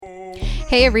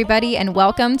Hey, everybody, and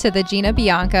welcome to the Gina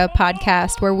Bianca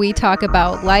podcast, where we talk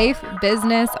about life,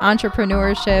 business,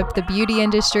 entrepreneurship, the beauty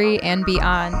industry, and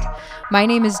beyond. My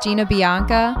name is Gina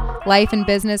Bianca, life and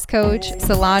business coach,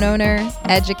 salon owner,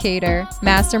 educator,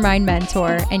 mastermind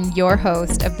mentor, and your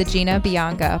host of the Gina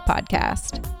Bianca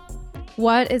podcast.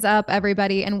 What is up,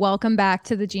 everybody, and welcome back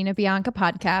to the Gina Bianca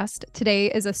podcast. Today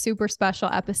is a super special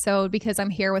episode because I'm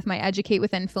here with my Educate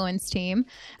with Influence team.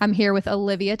 I'm here with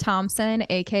Olivia Thompson,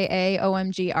 aka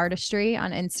OMG Artistry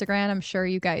on Instagram. I'm sure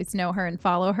you guys know her and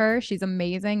follow her. She's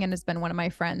amazing and has been one of my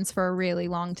friends for a really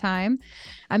long time.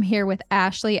 I'm here with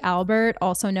Ashley Albert,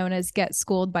 also known as Get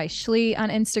Schooled by Shlee on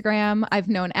Instagram. I've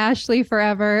known Ashley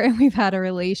forever, and we've had a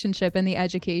relationship in the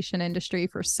education industry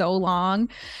for so long.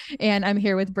 And I'm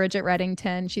here with Bridget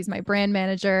Reddington. She's my brand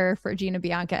manager for Gina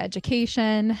Bianca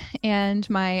Education, and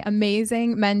my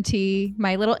amazing mentee,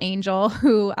 my little angel,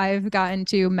 who I've gotten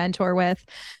to mentor with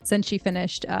since she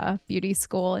finished beauty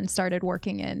school and started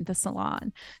working in the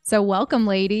salon. So welcome,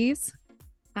 ladies.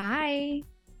 Hi.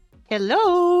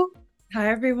 Hello. Hi,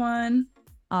 everyone.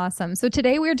 Awesome. So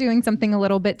today we're doing something a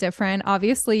little bit different.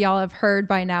 Obviously, y'all have heard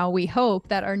by now, we hope,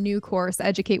 that our new course,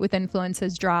 Educate with Influence,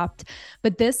 has dropped.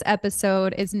 But this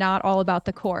episode is not all about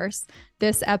the course.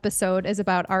 This episode is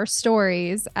about our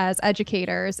stories as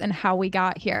educators and how we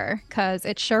got here, because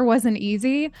it sure wasn't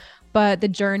easy, but the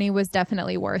journey was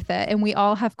definitely worth it. And we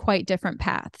all have quite different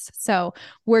paths. So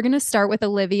we're going to start with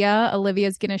Olivia.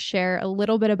 Olivia's going to share a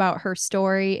little bit about her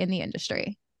story in the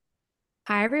industry.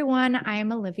 Hi, everyone. I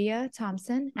am Olivia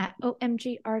Thompson at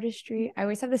OMG Artistry. I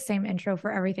always have the same intro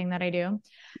for everything that I do.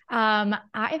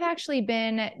 I've actually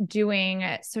been doing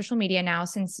social media now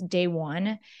since day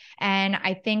one. And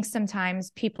I think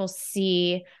sometimes people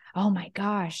see, oh my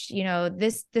gosh,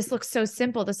 this looks so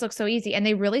simple. This looks so easy. And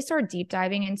they really start deep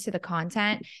diving into the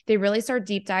content. They really start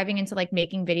deep diving into like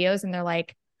making videos. And they're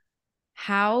like,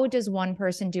 how does one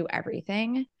person do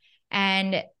everything?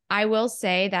 And I will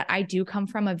say that I do come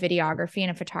from a videography and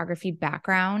a photography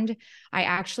background. I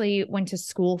actually went to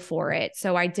school for it.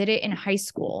 So I did it in high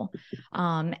school,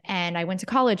 and I went to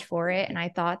college for it. And I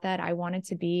thought that I wanted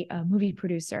to be a movie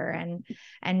producer.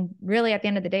 And really at the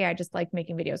end of the day, I just like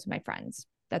making videos with my friends.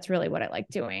 That's really what I like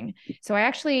doing. So I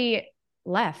actually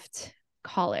left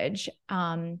college.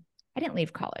 I didn't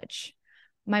leave college.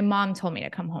 My mom told me to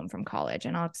come home from college,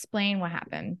 and I'll explain what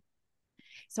happened.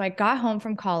 So I got home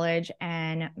from college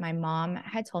and my mom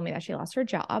had told me that she lost her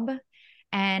job,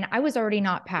 and I was already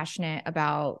not passionate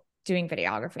about doing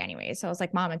videography anyway. So I was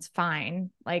like, Mom, it's fine.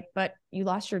 But you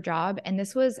lost your job. And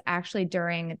this was actually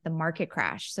during the market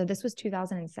crash. So this was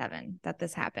 2007 that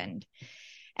this happened.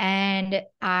 And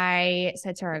I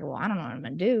said to her, well, I don't know what I'm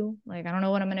going to do. I don't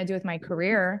know what I'm going to do with my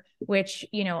career, which,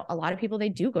 a lot of people, they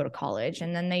do go to college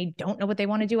and then they don't know what they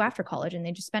want to do after college. And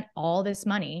they just spent all this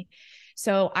money.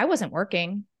 So I wasn't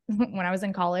working when I was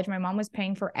in college. My mom was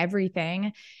paying for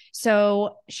everything.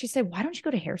 So she said, why don't you go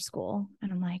to hair school?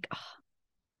 And I'm like, oh,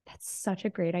 that's such a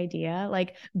great idea.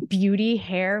 Beauty,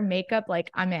 hair, makeup,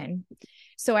 I'm in.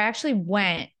 So I actually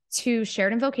went to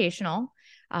Sheridan Vocational.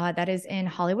 That is in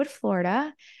Hollywood,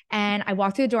 Florida. And I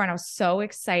walked through the door and I was so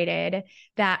excited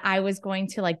that I was going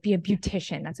to be a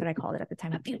beautician. That's what I called it at the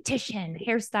time, a beautician,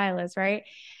 hairstylist, right?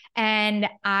 And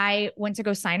I went to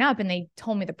go sign up and they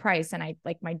told me the price, and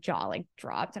my jaw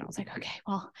dropped, and I was like, okay,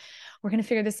 well, we're going to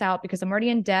figure this out because I'm already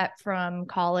in debt from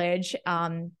college.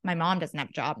 My mom doesn't have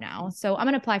a job now, so I'm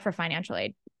going to apply for financial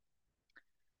aid.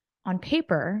 On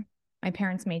paper, my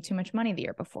parents made too much money the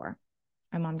year before.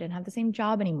 My mom didn't have the same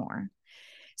job anymore.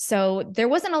 So there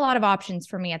wasn't a lot of options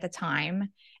for me at the time.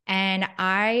 And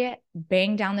I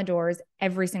banged down the doors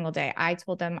every single day. I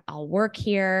told them, I'll work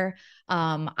here.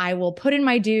 I will put in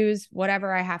my dues,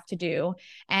 whatever I have to do.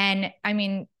 And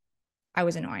I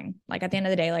was annoying. At the end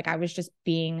of the day, I was just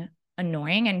being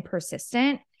annoying and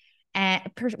persistent. And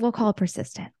we'll call it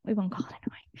persistent. We won't call it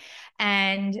annoying.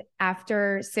 And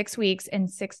after 6 weeks and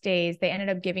 6 days, they ended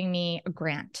up giving me a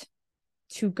grant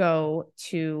to go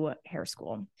to hair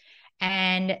school.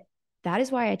 And that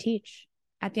is why I teach.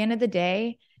 At the end of the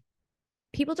day,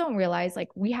 people don't realize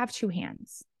we have two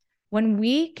hands. When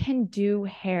we can do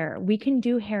hair, we can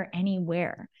do hair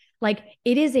anywhere.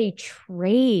 It is a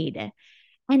trade.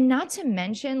 And not to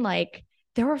mention,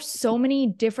 there are so many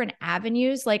different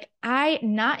avenues. I,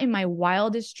 not in my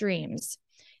wildest dreams,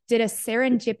 did a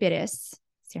serendipitous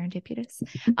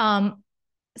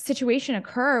situation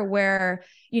occur where,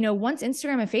 once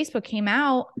Instagram and Facebook came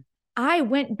out, I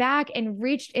went back and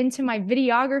reached into my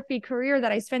videography career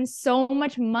that I spent so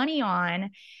much money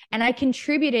on, and I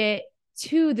contributed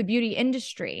to the beauty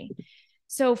industry.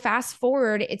 So fast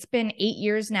forward, it's been 8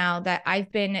 years now that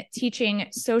I've been teaching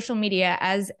social media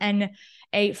as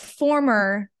a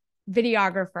former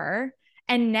videographer.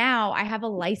 And now I have a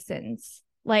license.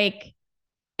 Like,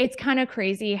 it's kind of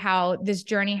crazy how this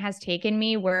journey has taken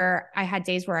me, where I had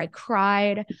days where I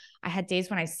cried. I had days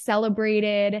when I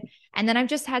celebrated. And then I've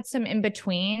just had some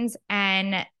in-betweens.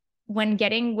 And when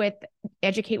getting with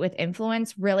Educate with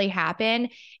Influence really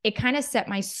happened, it kind of set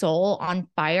my soul on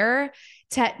fire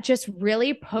to just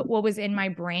really put what was in my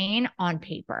brain on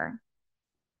paper.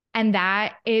 And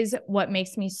that is what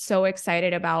makes me so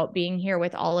excited about being here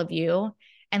with all of you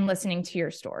and listening to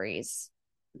your stories.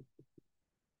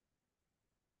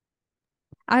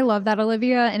 I love that,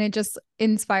 Olivia. And it just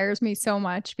inspires me so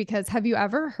much, because have you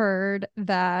ever heard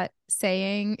that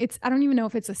saying? I don't even know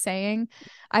if it's a saying.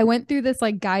 I went through this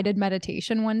like guided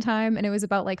meditation one time, and it was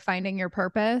about like finding your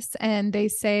purpose. And they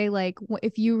say, like,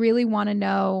 if you really want to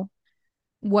know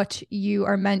what you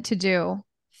are meant to do,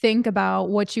 think about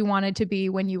what you wanted to be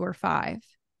when you were 5.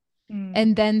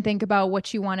 And then think about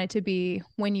what you wanted to be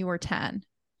when you were 10.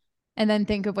 And then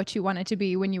think of what you wanted to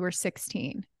be when you were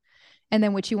 16. And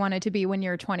then what you wanted to be when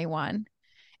you're 21.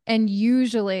 And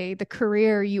usually the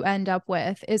career you end up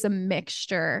with is a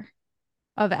mixture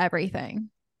of everything.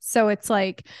 So it's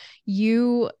like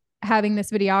you having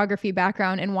this videography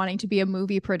background and wanting to be a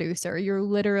movie producer, you're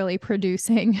literally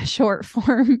producing short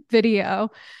form video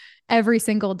every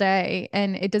single day.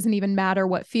 And it doesn't even matter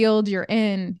what field you're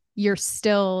in, you're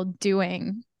still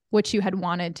doing what you had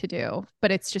wanted to do,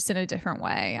 but it's just in a different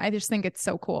way. I just think it's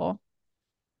so cool.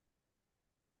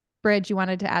 Bridge, you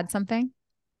wanted to add something?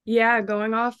 Yeah,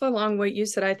 going off along what you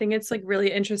said, I think it's like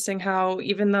really interesting how,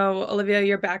 even though Olivia,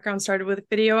 your background started with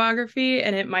videography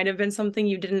and it might have been something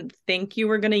you didn't think you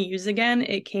were going to use again,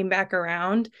 it came back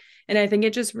around. And I think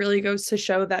it just really goes to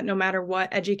show that no matter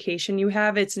what education you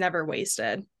have, it's never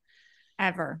wasted.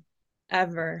 Ever.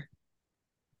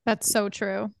 That's so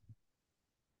true.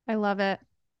 I love it.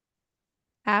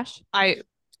 Ash? I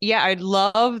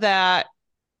love that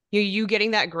you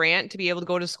getting that grant to be able to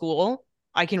go to school.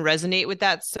 I can resonate with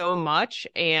that so much,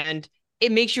 and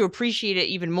it makes you appreciate it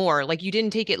even more. Like, you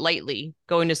didn't take it lightly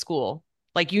going to school.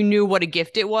 Like, you knew what a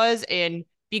gift it was, and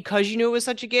because you knew it was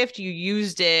such a gift, you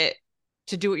used it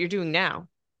to do what you're doing now.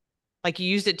 Like, you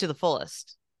used it to the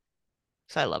fullest.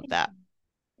 So I love that.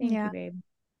 Thank you, babe.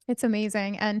 It's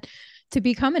amazing. And to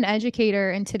become an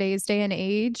educator in today's day and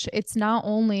age, it's not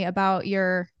only about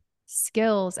your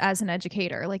skills as an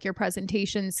educator, like your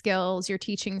presentation skills, your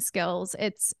teaching skills.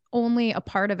 It's only a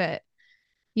part of it.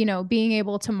 You know, being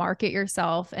able to market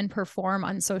yourself and perform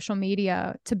on social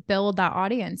media to build that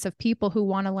audience of people who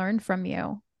want to learn from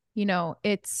you. You know,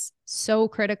 it's so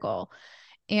critical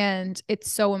and it's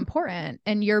so important.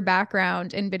 And your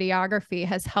background in videography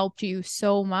has helped you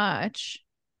so much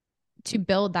to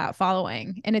build that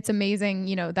following. And it's amazing,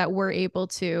 you know, that we're able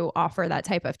to offer that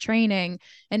type of training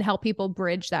and help people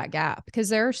bridge that gap, because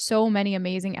there are so many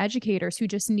amazing educators who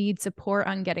just need support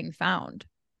on getting found.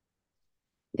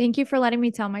 Thank you for letting me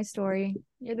tell my story.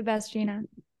 You're the best, Gina.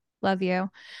 Love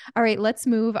you. All right, let's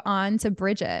move on to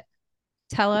Bridget.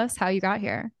 Tell us how you got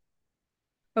here.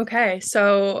 Okay,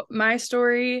 so my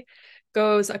story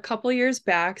goes a couple years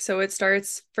back. So it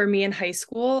starts for me in high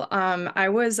school. I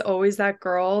was always that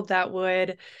girl that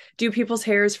would do people's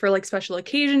hairs for like special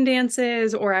occasion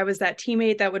dances, or I was that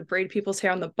teammate that would braid people's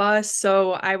hair on the bus.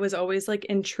 So I was always like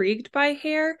intrigued by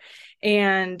hair,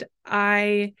 and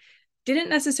I didn't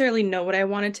necessarily know what I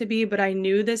wanted to be, but I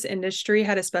knew this industry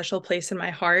had a special place in my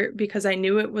heart because I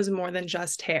knew it was more than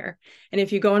just hair. And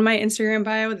if you go in my Instagram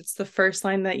bio, that's the first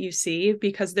line that you see,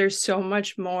 because there's so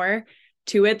much more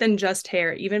to it than just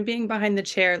hair. Even being behind the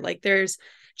chair, like there's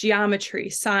geometry,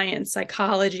 science,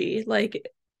 psychology, like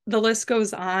the list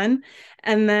goes on.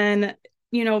 And then,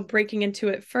 you know, breaking into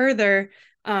it further,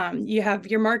 you have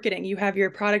your marketing, you have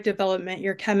your product development,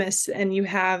 your chemists, and you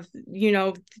have, you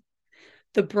know,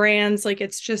 the brands. Like,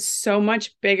 it's just so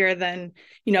much bigger than,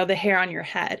 you know, the hair on your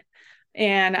head.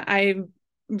 And I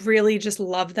really just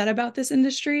love that about this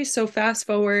industry. So fast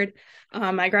forward,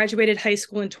 I graduated high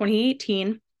school in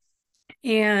 2018.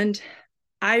 And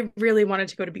I really wanted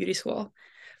to go to beauty school,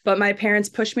 but my parents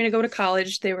pushed me to go to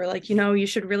college. They were like, you know, you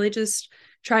should really just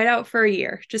try it out for a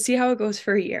year, just see how it goes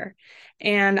for a year.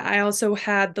 And I also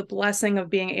had the blessing of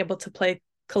being able to play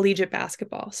collegiate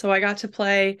basketball. So I got to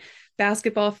play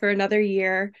basketball for another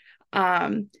year.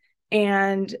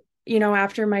 And, you know,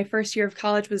 after my first year of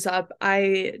college was up,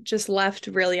 I just left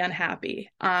really unhappy.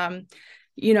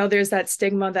 You know, there's that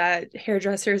stigma that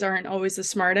hairdressers aren't always the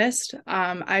smartest.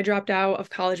 I dropped out of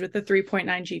college with a 3.9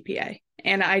 GPA,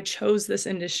 and I chose this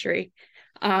industry.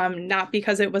 not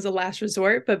because it was a last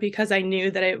resort, but because I knew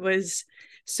that it was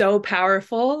so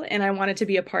powerful and I wanted to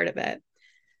be a part of it.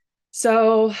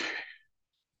 So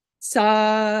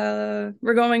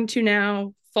we're going to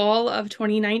now fall of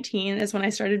 2019 is when I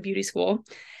started beauty school.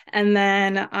 And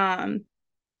then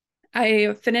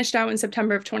I finished out in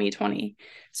September of 2020.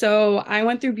 So I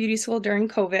went through beauty school during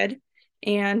COVID,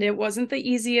 and it wasn't the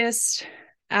easiest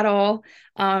at all.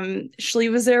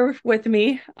 Shlee was there with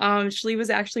me. Shlee was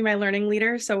actually my learning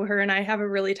leader. So her and I have a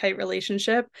really tight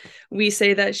relationship. We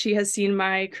say that she has seen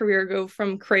my career go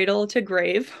from cradle to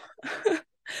grave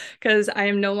because I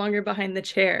am no longer behind the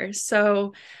chair.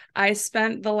 So I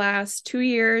spent the last 2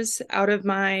 years out of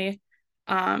my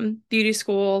beauty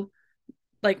school,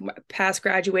 like past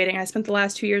graduating. I spent the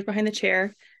last 2 years behind the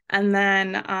chair. And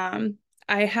then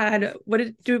I had,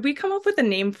 did we come up with a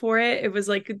name for it? It was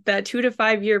like that 2 to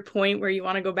 5 year point where you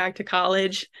want to go back to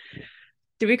college.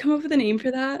 Did we come up with a name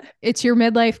for that? It's your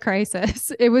midlife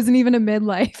crisis. It wasn't even a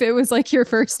midlife. It was like your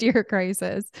first year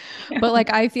crisis. Yeah. But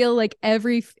like, I feel like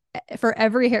for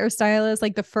every hairstylist,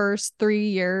 like the first 3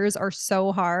 years are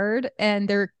so hard. And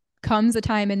there comes a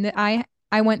time, and I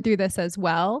went through this as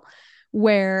well,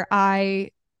 where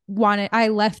I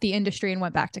left the industry and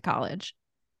went back to college.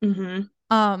 Mm-hmm.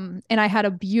 And I had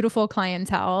a beautiful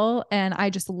clientele, and I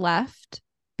just left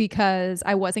because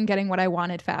I wasn't getting what I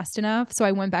wanted fast enough. So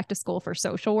I went back to school for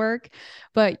social work,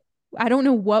 but I don't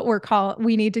know what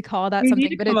we need to call that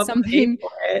something, but it's something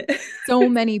so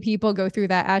many people go through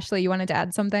that. Ashley, you wanted to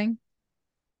add something?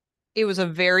 It was a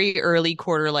very early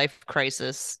quarter life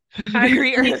crisis.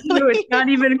 Very early.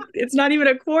 It's not even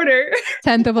a quarter.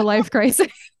 10th of a life crisis.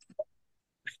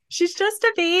 She's just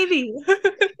a baby.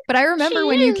 But I remember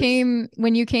when you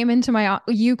came into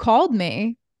you called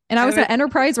me, and I was at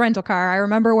Enterprise Rental Car. I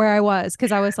remember where I was,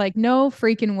 because I was like, no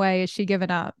freaking way is she giving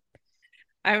up.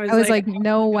 I was like,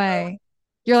 no way.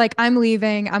 You're like, I'm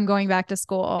leaving. I'm going back to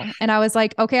school. And I was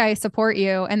like, okay, I support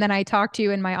you. And then I talked to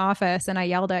you in my office and I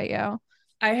yelled at you.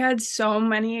 I had so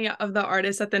many of the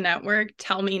artists at the network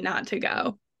tell me not to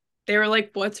go. They were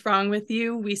like, what's wrong with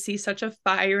you? We see such a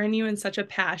fire in you and such a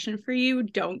passion for you.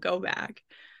 Don't go back.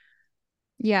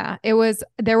 Yeah,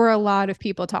 there were a lot of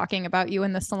people talking about you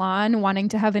in the salon wanting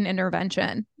to have an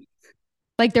intervention.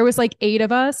 Like there was like 8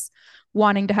 of us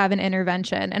wanting to have an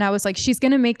intervention. And I was like, she's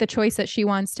going to make the choice that she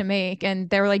wants to make. And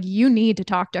they were like, you need to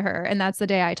talk to her. And that's the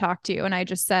day I talked to you. And I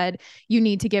just said, you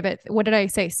need to give it, what did I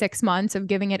say? 6 months of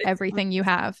giving it everything you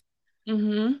have.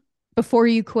 Mm-hmm. Before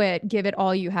you quit, give it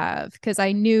all you have. Because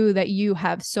I knew that you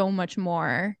have so much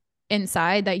more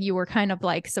inside that you were kind of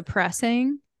like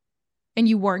suppressing, and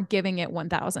you weren't giving it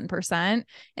 1000%.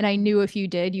 And I knew if you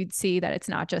did, you'd see that it's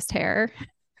not just hair.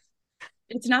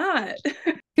 It's not.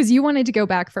 Because you wanted to go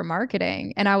back for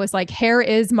marketing. And I was like, hair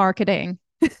is marketing.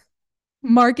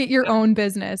 Market your own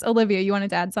business. Olivia, you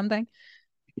wanted to add something?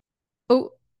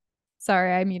 Oh,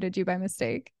 sorry, I muted you by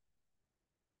mistake.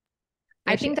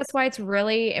 I think that's why it's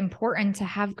really important to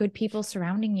have good people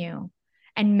surrounding you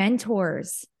and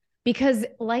mentors, because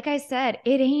like I said,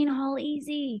 it ain't all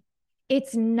easy.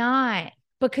 It's not.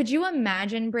 But could you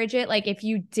imagine, Bridget, like if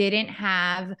you didn't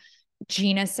have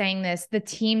Gina saying this, the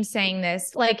team saying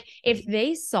this, like if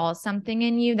they saw something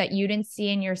in you that you didn't see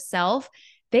in yourself,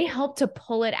 they helped to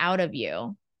pull it out of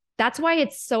you. That's why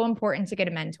it's so important to get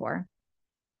a mentor.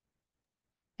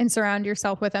 And surround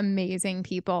yourself with amazing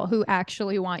people who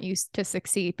actually want you to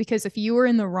succeed. Because if you were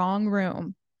in the wrong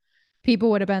room,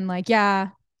 people would have been like, yeah,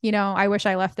 I wish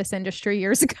I left this industry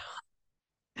years ago.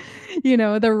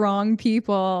 The wrong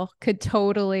people could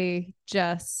totally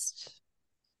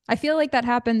I feel like that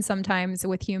happens sometimes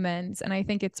with humans. And I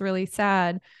think it's really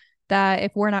sad that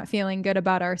if we're not feeling good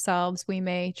about ourselves, we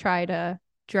may try to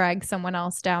drag someone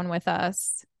else down with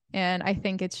us. And I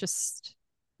think it's just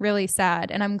really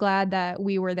sad. And I'm glad that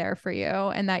we were there for you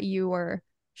and that you were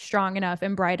strong enough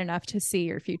and bright enough to see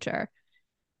your future.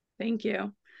 Thank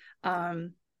you.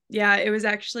 Yeah, it was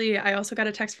actually, I also got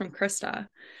a text from Krista.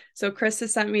 So Krista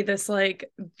sent me this like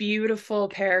beautiful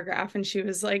paragraph, and she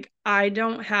was like, I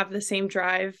don't have the same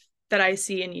drive that I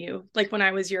see in you. Like when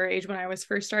I was your age, when I was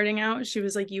first starting out, she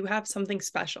was like, you have something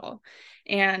special.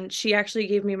 And she actually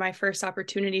gave me my first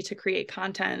opportunity to create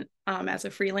content as a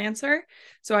freelancer.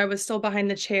 So I was still behind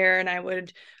the chair, and I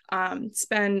would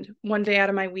spend one day out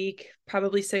of my week,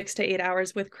 probably 6 to 8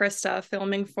 hours with Krista,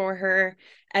 filming for her,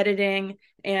 editing,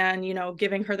 and,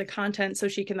 giving her the content so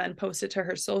she can then post it to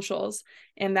her socials.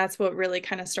 And that's what really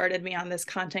kind of started me on this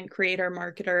content creator,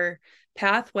 marketer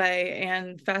pathway.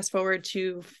 And fast forward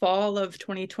to fall of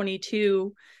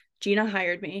 2022, Gina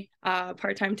hired me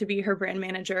part-time to be her brand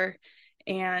manager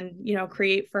and,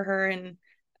 create for her. And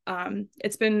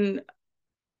it's been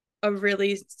a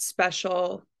really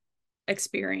special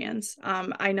experience.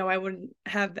 I know I wouldn't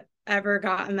have ever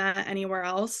gotten that anywhere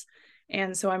else.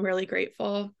 And so I'm really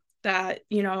grateful that,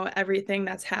 you know, everything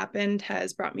that's happened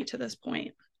has brought me to this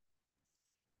point.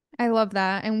 I love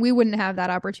that. And we wouldn't have that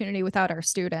opportunity without our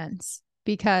students,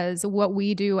 because what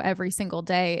we do every single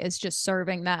day is just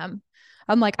serving them.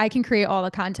 I'm like, I can create all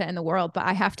the content in the world, but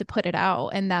I have to put it out.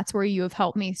 And that's where you have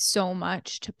helped me so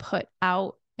much to put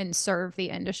out and serve the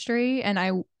industry.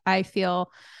 And I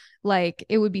feel like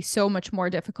it would be so much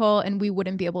more difficult, and we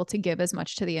wouldn't be able to give as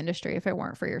much to the industry if it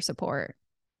weren't for your support.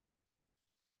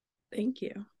 Thank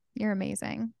you. You're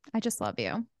amazing. I just love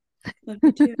you. Love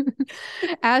you too.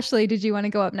 Ashley, did you want to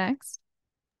go up next?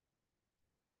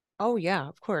 Oh yeah,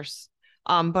 of course.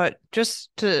 But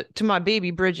just to my baby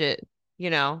Bridget,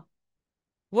 you know,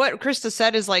 what Krista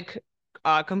said is like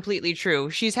completely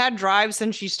true. She's had drive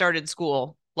since she started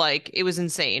school. Like, it was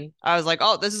insane. I was like,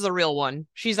 oh, this is a real one.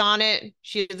 She's on it.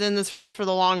 She's in this for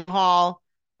the long haul.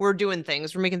 We're doing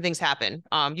things. We're making things happen.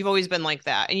 You've always been like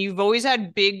that. And you've always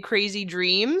had big, crazy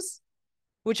dreams,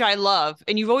 which I love.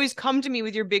 And you've always come to me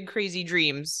with your big, crazy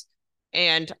dreams.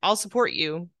 And I'll support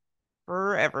you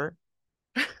forever.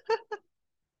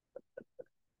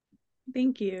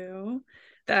 Thank you.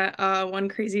 That one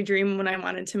crazy dream when I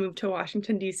wanted to move to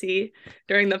Washington, D.C.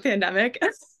 during the pandemic.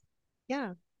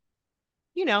 Yeah.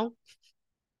 You know.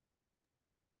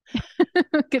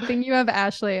 Good thing you have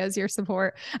Ashley as your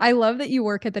support. I love that you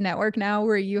work at the network now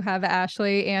where you have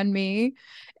Ashley and me.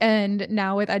 And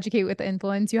now with Educate with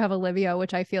Influence, you have Olivia,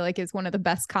 which I feel like is one of the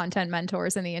best content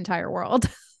mentors in the entire world.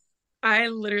 I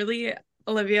literally,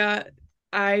 Olivia,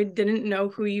 I didn't know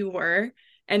who you were.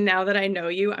 And now that I know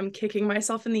you, I'm kicking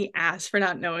myself in the ass for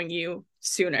not knowing you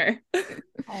sooner. Oh,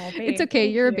 babe, It's okay.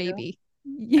 thank You're a you. baby.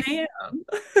 I am.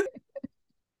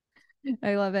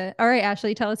 I love it. All right,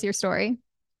 Ashley, tell us your story.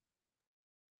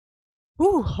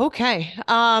 Ooh, okay.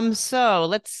 So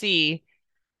let's see.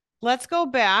 Let's go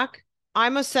back.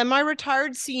 I'm a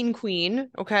semi-retired scene queen.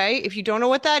 Okay. If you don't know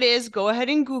what that is, go ahead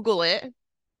and Google it.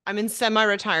 I'm in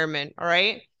semi-retirement. All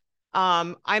right.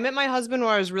 I met my husband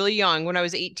when I was really young, when I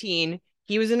was 18.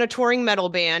 He was in a touring metal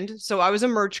band, so I was a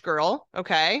merch girl.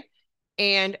 Okay.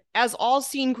 And as all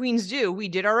scene queens do, we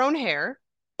did our own hair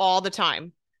all the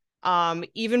time.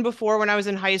 Even before, when I was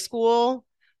in high school,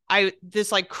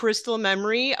 this like crystal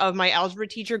memory of my algebra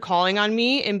teacher calling on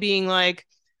me and being like,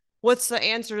 what's the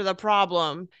answer to the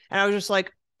problem? And I was just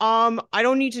like, I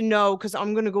don't need to know because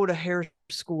I'm gonna go to hair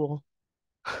school.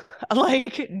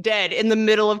 Like, dead in the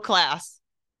middle of class.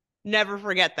 Never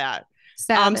forget that.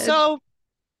 Savage. So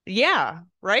yeah,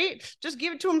 right? Just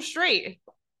give it to him straight.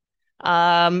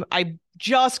 I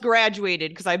just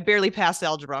graduated because I barely passed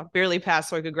algebra, barely passed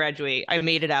so I could graduate. I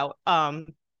made it out.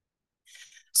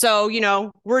 So, you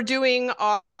know, we're doing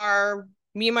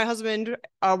me and my husband,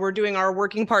 we're doing our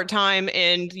working part-time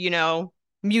and, you know,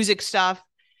 music stuff.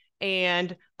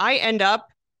 And I end up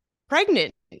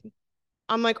pregnant.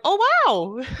 I'm like, oh,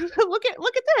 wow, look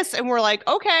at this. And we're like,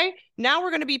 okay, now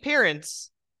we're going to be parents.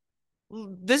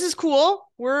 This is cool.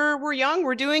 We're young.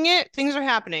 We're doing it. Things are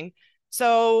happening.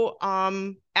 So,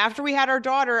 after we had our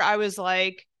daughter, I was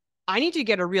like, I need to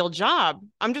get a real job.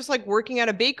 I'm just like working at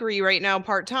a bakery right now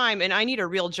part-time, and I need a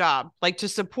real job, like to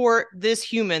support this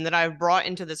human that I've brought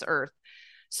into this earth.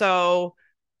 So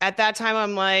at that time,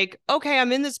 I'm like, okay,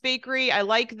 I'm in this bakery. I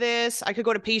like this. I could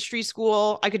go to pastry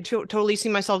school. I could totally see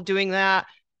myself doing that.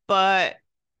 But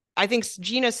I think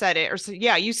Gina said it, or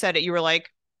yeah, you said it. You were like,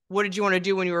 what did you want to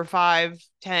do when you were 5,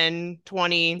 10,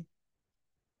 20?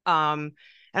 And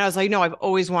I was like, no, I've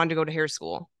always wanted to go to hair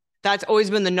school. That's always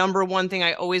been the number one thing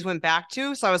I always went back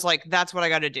to. So I was like, that's what I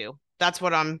got to do. That's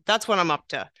what I'm up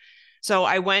to. So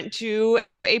I went to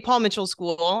a Paul Mitchell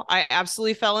school. I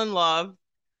absolutely fell in love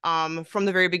from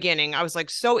the very beginning. I was like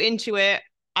so into it.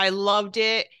 I loved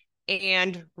it.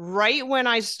 And right when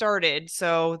I started,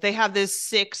 so they have this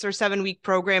 6 or 7 week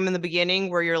program in the beginning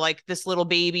where you're like this little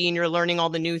baby and you're learning all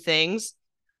the new things.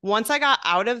 Once I got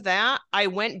out of that, I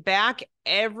went back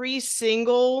every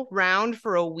single round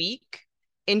for a week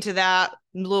into that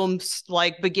little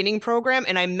like beginning program,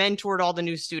 and I mentored all the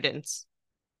new students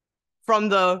from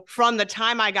the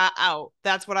time I got out.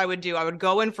 That's what I would do. I would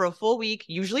go in for a full week,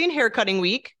 usually in haircutting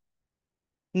week,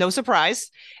 no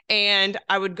surprise, and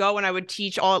I would go and I would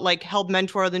teach all, like help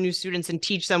mentor the new students and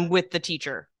teach them with the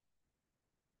teacher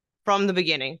from the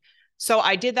beginning. So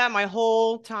I did that my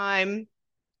whole time.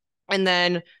 And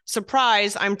then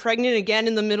surprise, I'm pregnant again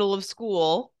in the middle of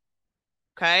school.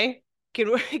 Okay.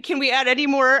 Can we add any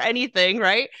more anything,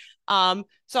 right? So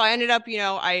I ended up, you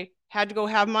know, I had to go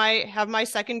have my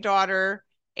second daughter,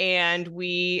 And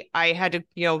I had to,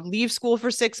 leave school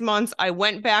for 6 months. I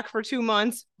went back for 2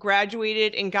 months,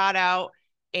 graduated and got out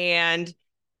and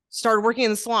started working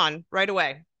in the salon right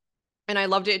away. And I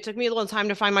loved it. It took me a little time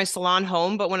to find my salon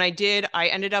home, but when I did, I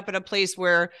ended up at a place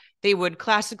where they would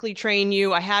classically train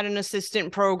you. I had an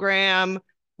assistant program.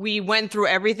 We went through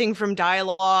everything from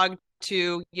dialogue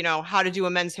to, how to do a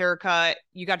men's haircut.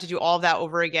 You got to do all of that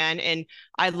over again. And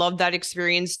I loved that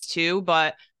experience too.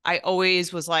 But I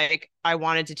always was like, I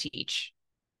wanted to teach.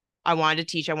 I wanted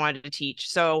to teach. I wanted to teach.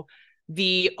 So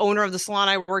the owner of the salon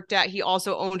I worked at, he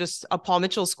also owned a Paul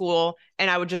Mitchell school. And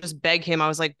I would just beg him. I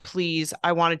was like, please,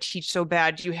 I want to teach so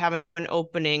bad. Do you have an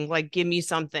opening? Like, give me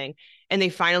something. And they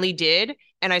finally did.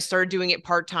 And I started doing it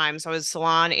part-time. So I was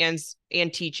salon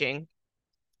and teaching.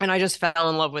 And I just fell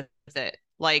in love with it.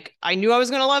 Like, I knew I was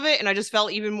going to love it. And I just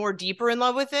fell even more deeper in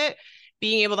love with it.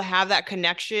 Being able to have that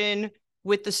connection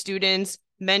with the students,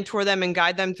 mentor them and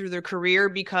guide them through their career,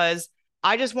 because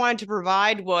I just wanted to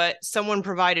provide what someone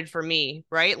provided for me,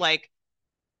 right? Like,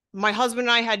 my husband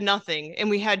and I had nothing, and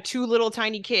we had 2 little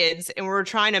tiny kids, and we were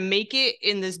trying to make it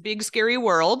in this big, scary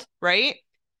world, right?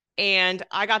 And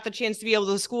I got the chance to be able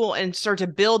to school and start to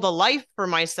build a life for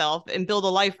myself and build a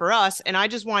life for us. And I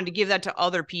just wanted to give that to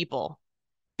other people,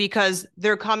 because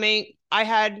they're coming. I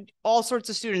had all sorts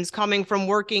of students coming from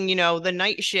working, the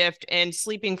night shift and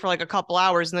sleeping for like a couple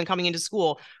hours and then coming into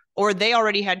school, or they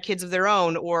already had kids of their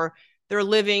own, or they're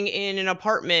living in an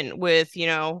apartment with,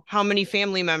 how many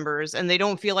family members, and they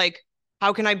don't feel like,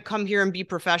 how can I come here and be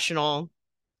professional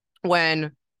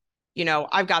when,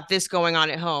 I've got this going on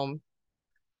at home.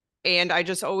 And I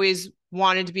just always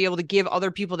wanted to be able to give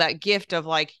other people that gift of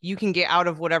like, you can get out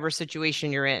of whatever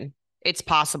situation you're in. It's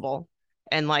possible.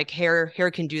 And like hair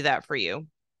can do that for you.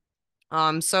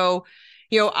 So,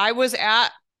 I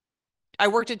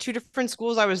worked at 2 different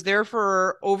schools. I was there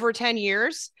for over 10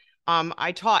 years.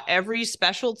 I taught every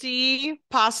specialty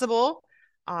possible.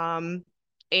 And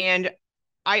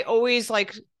I always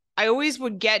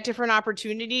would get different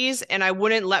opportunities, and I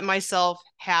wouldn't let myself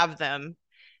have them,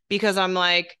 because I'm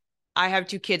like, I have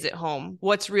 2 kids at home.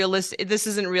 What's realistic? This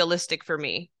isn't realistic for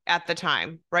me at the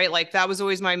time, right? Like, that was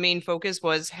always my main focus,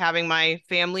 was having my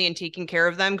family and taking care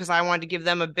of them, because I wanted to give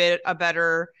them a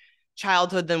better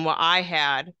childhood than what I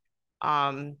had.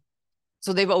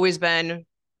 So they've always been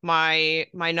my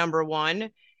number one.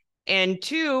 And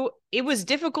 2, it was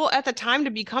difficult at the time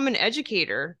to become an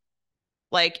educator.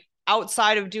 Like,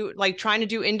 outside of trying to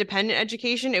do independent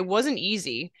education, it wasn't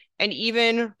easy. And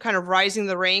even kind of rising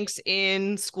the ranks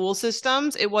in school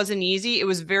systems, it wasn't easy. It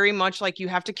was very much like you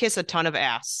have to kiss a ton of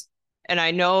ass. And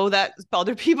I know that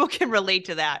other people can relate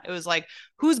to that. It was like,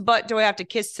 whose butt do I have to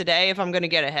kiss today if I'm going to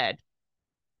get ahead?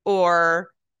 Or,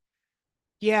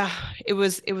 yeah, it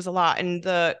was a lot. And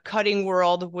the cutting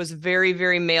world was very,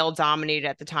 very male dominated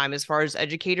at the time as far as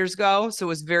educators go. So it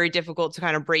was very difficult to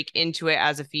kind of break into it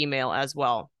as a female as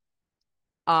well.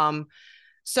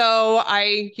 So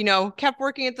I, kept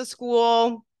working at the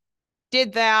school,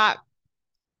 did that.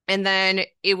 And then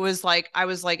it was like, I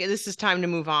was like, this is time to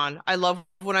move on. I love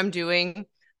what I'm doing,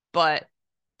 but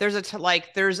there's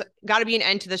got to be an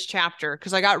end to this chapter.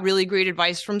 Cause I got really great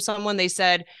advice from someone. They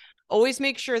said, always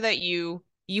make sure that you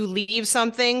leave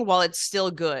something while it's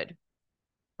still good,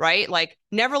 right? Like,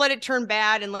 never let it turn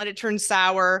bad and let it turn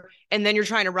sour, and then you're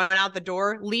trying to run out the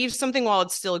door. Leave something while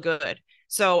it's still good.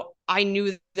 So I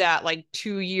knew that like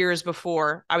 2 years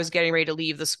before I was getting ready to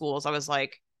leave the schools, I was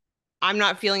like, I'm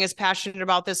not feeling as passionate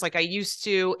about this like I used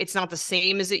to. It's not the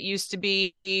same as it used to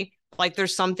be. Like,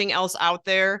 there's something else out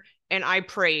there. And I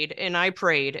prayed and I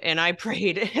prayed and I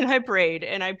prayed and I prayed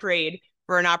and I prayed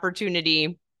for an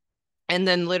opportunity. And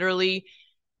then literally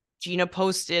Gina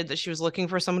posted that she was looking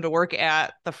for someone to work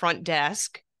at the front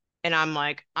desk. And I'm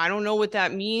like, I don't know what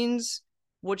that means,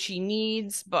 what she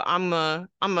needs, but I'm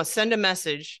gonna send a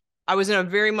message. I was in a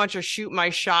very much a shoot my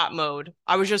shot mode.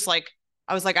 I was like,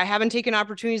 I haven't taken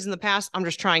opportunities in the past. I'm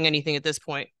just trying anything at this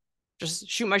point. Just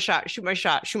shoot my shot, shoot my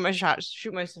shot, shoot my shot,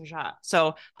 shoot my shot.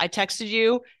 So I texted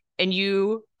you and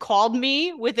you called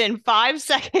me within 5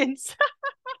 seconds.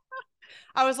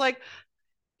 I was like,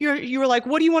 you were like,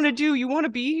 what do you want to do? You want to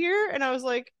be here? And I was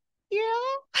like, yeah.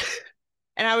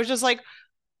 And I was just like,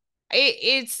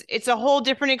 it's a whole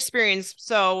different experience.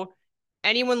 So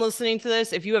anyone listening to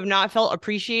this, if you have not felt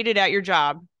appreciated at your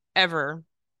job ever,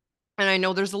 and I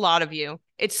know there's a lot of you,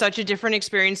 it's such a different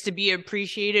experience to be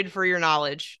appreciated for your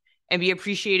knowledge and be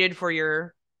appreciated for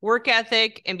your work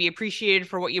ethic and be appreciated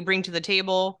for what you bring to the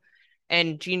table.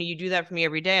 And Gina, you do that for me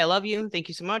every day. I love you. Thank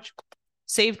you so much.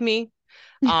 Saved me.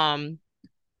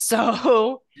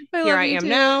 So here I am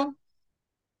now.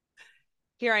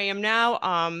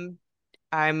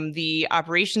 I'm the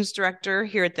operations director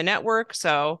here at the network.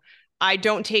 So I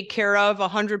don't take care of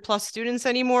 100 plus students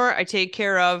anymore. I take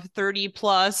care of 30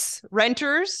 plus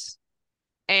renters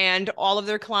and all of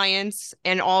their clients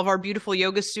and all of our beautiful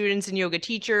yoga students and yoga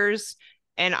teachers.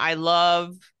 And I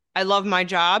love my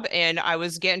job. And I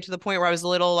was getting to the point where I was a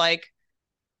little like,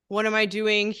 what am I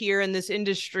doing here in this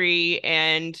industry?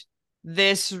 And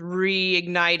this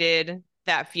reignited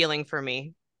that feeling for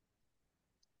me.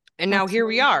 And now here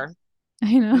we are.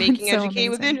 I know. Making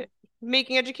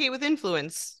Educate with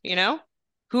Influence, you know?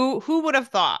 Who would have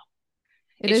thought?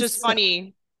 It's just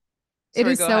funny. It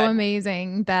is so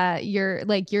amazing that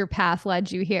your path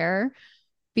led you here,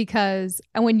 because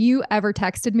when you ever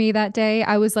texted me that day,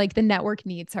 I was like, the network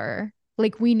needs her.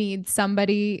 Like, we need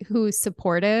somebody who's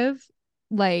supportive,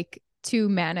 like, to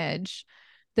manage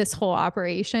this whole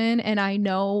operation. And I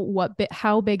know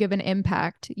how big of an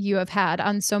impact you have had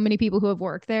on so many people who have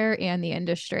worked there and the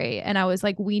industry. And I was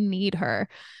like, we need her,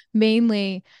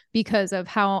 mainly because of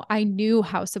how I knew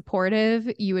how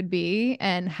supportive you would be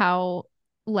and how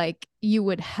like you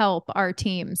would help our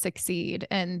team succeed.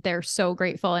 And they're so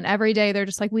grateful. And every day they're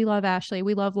just like, we love Ashley.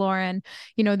 We love Lauren.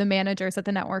 You know, the managers at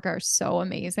the network are so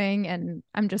amazing. And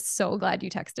I'm just so glad you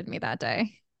texted me that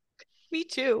day. Me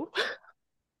too.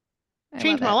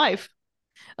 Changed my life.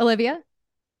 Olivia?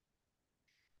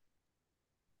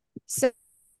 So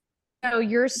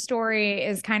your story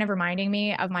is kind of reminding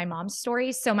me of my mom's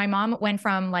story. So my mom went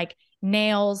from like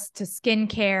nails to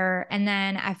skincare. And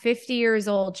then at 50 years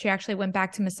old, she actually went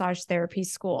back to massage therapy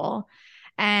school.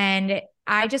 And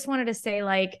I just wanted to say,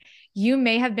 like, you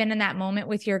may have been in that moment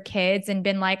with your kids and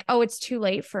been like, oh, it's too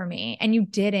late for me. And you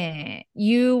didn't.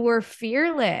 You were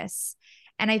fearless.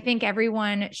 And I think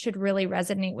everyone should really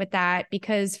resonate with that,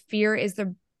 because fear is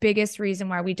the biggest reason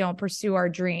why we don't pursue our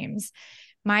dreams.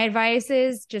 My advice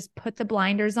is just put the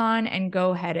blinders on and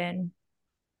go head in.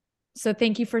 So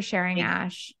thank you for sharing,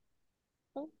 Ash.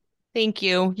 Thank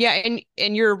you. Yeah,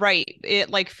 and you're right.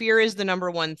 Fear is the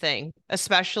number one thing,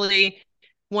 especially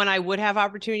when I would have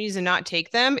opportunities and not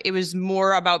take them. It was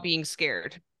more about being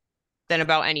scared than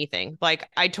about anything. Like,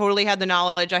 I totally had the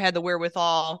knowledge, I had the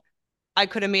wherewithal, I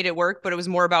could have made it work, but it was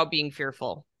more about being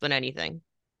fearful than anything.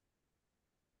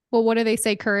 Well, what do they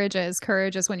say courage is?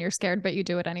 Courage is when you're scared, but you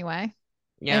do it anyway.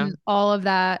 Yeah. And all of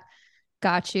that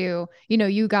got you,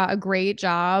 you got a great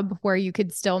job where you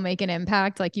could still make an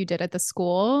impact like you did at the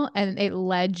school. And it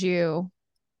led you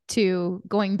to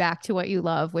going back to what you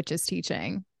love, which is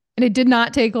teaching. And it did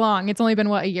not take long. It's only been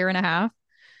a year and a half?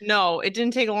 No, it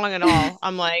didn't take long at all.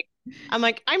 I'm like,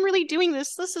 I'm really doing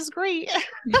this. This is great.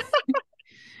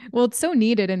 Well, it's so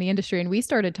needed in the industry. And we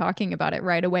started talking about it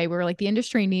right away. We were like, the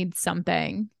industry needs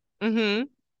something. Mm-hmm.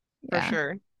 For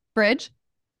sure. Bridge?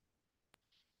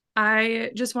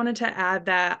 I just wanted to add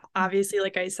that obviously,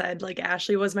 like I said, like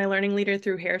Ashley was my learning leader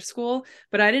through hair school,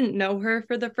 but I didn't know her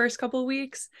for the first couple of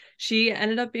weeks. She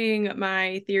ended up being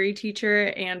my theory teacher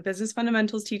and business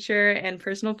fundamentals teacher and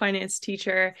personal finance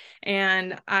teacher.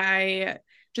 And I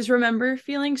just remember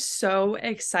feeling so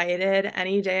excited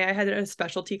any day I had a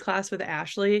specialty class with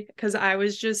Ashley, because I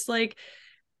was just like,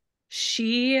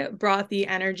 she brought the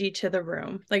energy to the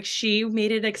room. Like, she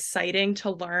made it exciting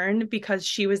to learn because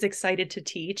she was excited to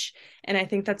teach. And I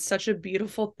think that's such a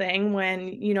beautiful thing when,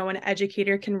 an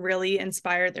educator can really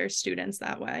inspire their students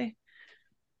that way.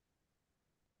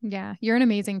 Yeah, you're an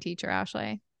amazing teacher,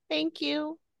 Ashley. Thank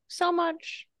you so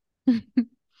much.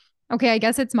 Okay, I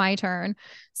guess it's my turn.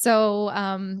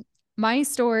 So, my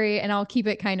story, and I'll keep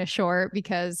it kind of short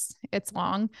because it's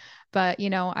long, but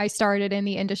I started in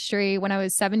the industry when I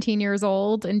was 17 years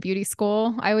old in beauty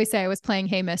school. I always say I was playing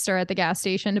Hey Mister at the gas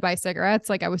station to buy cigarettes.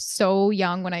 Like, I was so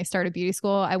young when I started beauty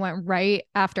school. I went right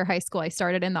after high school. I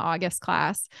started in the August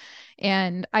class,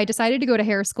 and I decided to go to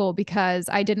hair school because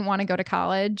I didn't want to go to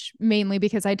college, mainly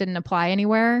because I didn't apply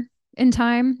anywhere in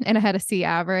time and I had a C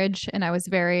average, and I was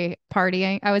very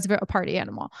partying. I was a party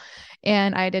animal,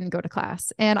 and I didn't go to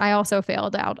class. And I also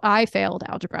failed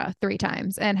algebra 3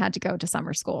 times and had to go to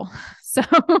summer school. So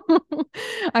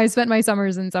I spent my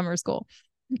summers in summer school.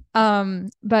 But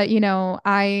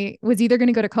I was either going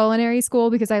to go to culinary school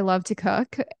because I love to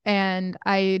cook, and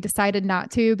I decided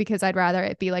not to because I'd rather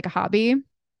it be like a hobby.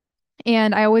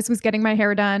 And I always was getting my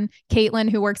hair done. Caitlin,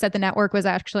 who works at the network, was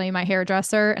actually my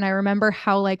hairdresser. And I remember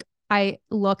how I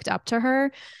looked up to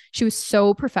her. She was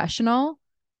so professional,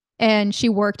 and she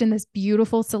worked in this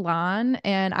beautiful salon.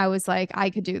 And I was like, I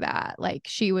could do that. Like,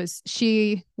 she was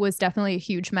definitely a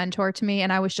huge mentor to me,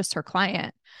 and I was just her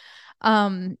client.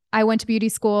 I went to beauty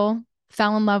school,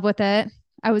 fell in love with it.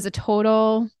 I was a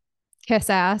total kiss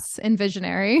ass and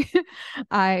visionary.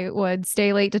 I would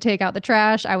stay late to take out the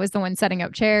trash. I was the one setting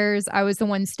up chairs. I was the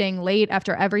one staying late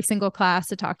after every single class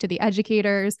to talk to the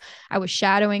educators. I was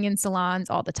shadowing in salons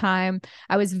all the time.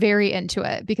 I was very into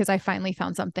it because I finally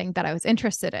found something that I was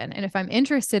interested in. And if I'm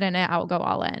interested in it, I'll go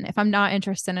all in. If I'm not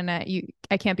interested in it,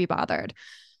 I can't be bothered.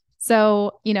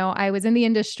 So, I was in the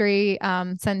industry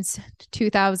since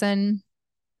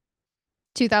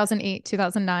 2008,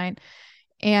 2009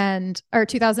 or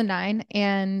 2009.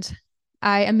 And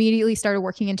I immediately started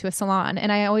working into a salon.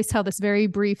 And I always tell this very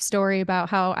brief story about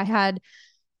how I had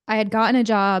gotten a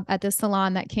job at this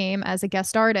salon that came as a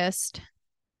guest artist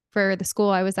for the school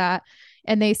I was at.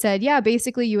 And they said, yeah,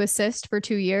 basically you assist for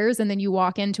 2 years and then you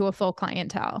walk into a full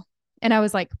clientele. And I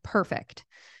was like, perfect.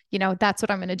 That's what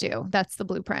I'm going to do. That's the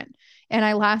blueprint. And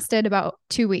I lasted about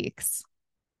 2 weeks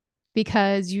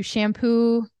because you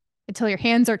shampoo until your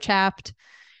hands are chapped.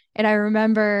 And I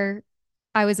remember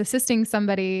I was assisting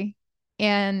somebody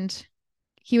and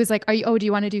he was like, do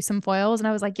you want to do some foils? And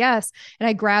I was like, yes. And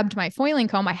I grabbed my foiling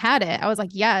comb. I had it. I was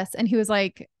like, yes. And he was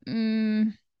like,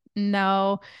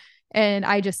 no. And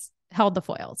I just held the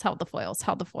foils.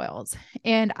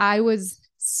 And I was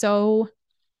so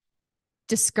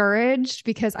discouraged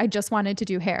because I just wanted to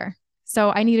do hair.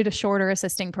 So I needed a shorter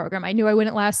assisting program. I knew I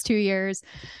wouldn't last 2 years.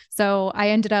 So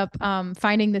I ended up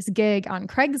finding this gig on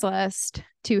Craigslist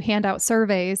to hand out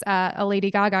surveys at a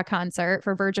Lady Gaga concert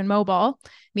for Virgin Mobile.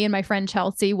 Me and my friend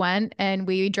Chelsea went and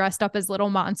we dressed up as little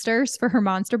monsters for her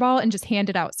Monster Ball and just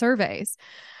handed out surveys.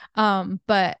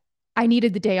 But I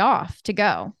needed the day off to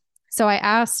go. So I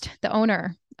asked the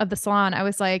owner of the salon, I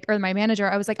was like, or my manager,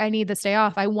 I was like, I need this day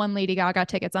off. I won Lady Gaga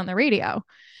tickets on the radio.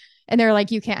 And they're like,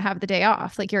 you can't have the day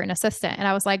off. Like, you're an assistant. And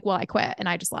I was like, well, I quit. And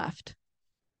I just left.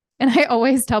 And I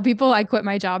always tell people I quit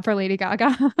my job for Lady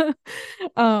Gaga.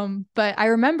 But I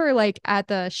remember like at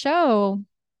the show,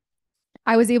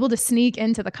 I was able to sneak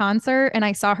into the concert and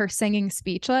I saw her singing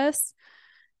Speechless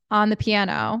on the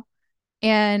piano.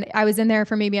 And I was in there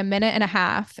for maybe a minute and a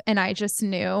half. And I just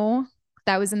knew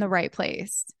that I was in the right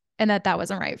place and that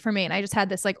wasn't right for me. And I just had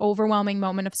this like overwhelming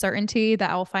moment of certainty that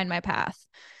I'll find my path.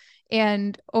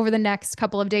 And over the next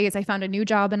couple of days, I found a new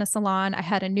job in a salon. I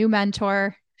had a new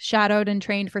mentor, shadowed and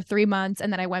trained for 3 months.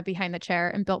 And then I went behind the chair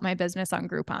and built my business on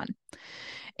Groupon.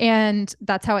 And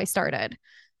that's how I started.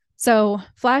 So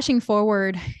flashing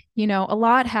forward, a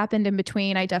lot happened in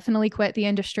between. I definitely quit the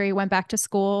industry, went back to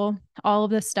school, all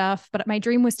of this stuff. But my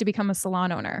dream was to become a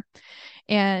salon owner.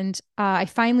 And I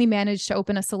finally managed to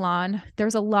open a salon.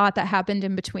 There's a lot that happened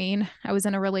in between. I was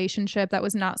in a relationship that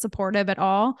was not supportive at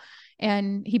all.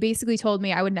 And he basically told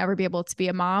me I would never be able to be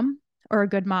a mom or a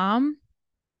good mom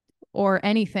or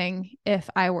anything if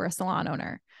I were a salon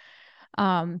owner,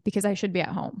 because I should be at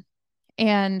home.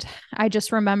 And I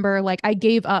just remember like I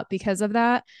gave up because of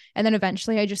that. And then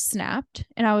eventually I just snapped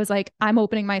and I was like, I'm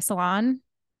opening my salon.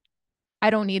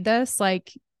 I don't need this.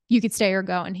 Like, you could stay or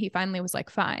go. And he finally was like,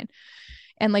 fine.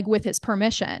 And like with his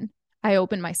permission, I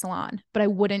opened my salon, but I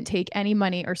wouldn't take any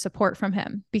money or support from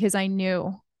him because I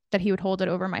knew that he would hold it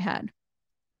over my head.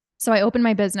 So I opened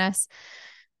my business.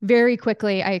 Very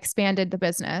quickly, I expanded the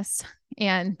business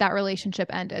and that relationship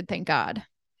ended, thank God.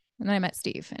 And then I met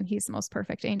Steve and he's the most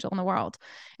perfect angel in the world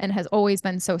and has always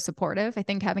been so supportive. I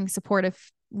think having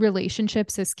supportive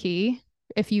relationships is key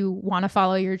if you want to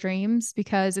follow your dreams,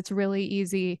 because it's really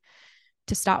easy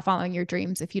to stop following your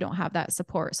dreams if you don't have that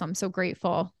support. So I'm so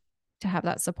grateful to have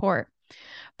that support.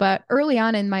 But early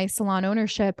on in my salon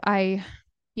ownership,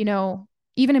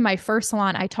 even in my first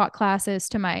salon, I taught classes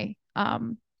to my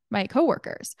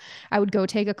coworkers. I would go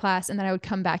take a class and then I would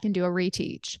come back and do a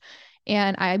reteach.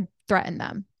 And I threatened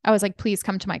them. I was like, please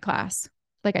come to my class.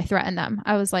 Like, I threatened them.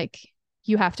 I was like,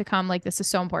 you have to come. Like, this is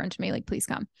so important to me. Like, please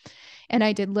come. And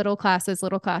I did little classes.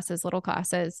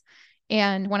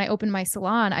 And when I opened my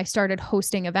salon, I started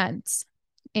hosting events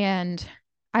and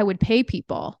I would pay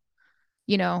people,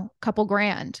 a couple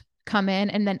grand, come in,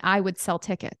 and then I would sell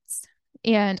tickets.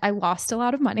 And I lost a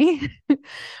lot of money,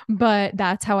 but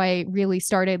that's how I really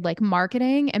started like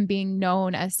marketing and being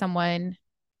known as someone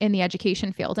in the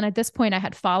education field. And at this point I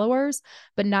had followers,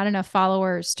 but not enough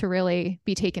followers to really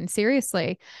be taken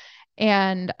seriously.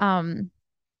 And,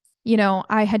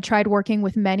 I had tried working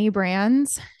with many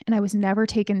brands and I was never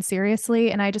taken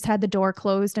seriously. And I just had the door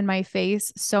closed in my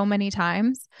face so many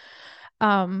times.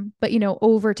 But,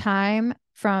 over time,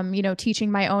 from,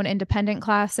 teaching my own independent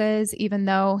classes, even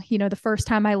though, the first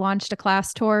time I launched a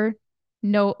class tour,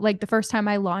 the first time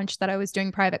I launched that I was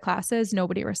doing private classes,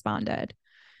 nobody responded,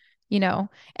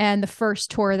 and the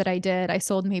first tour that I did, I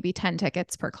sold maybe 10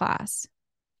 tickets per class.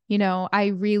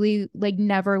 I really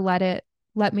never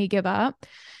let me give up.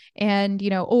 And,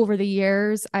 over the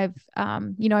years, I've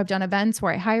done events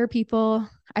where I hire people.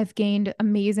 I've gained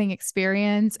amazing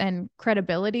experience and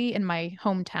credibility in my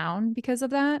hometown because of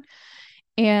that.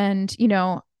 And,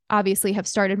 obviously have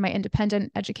started my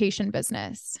independent education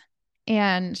business.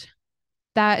 And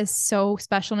that is so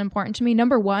special and important to me.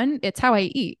 Number one, it's how I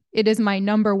eat. It is my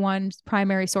number one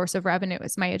primary source of revenue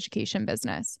is my education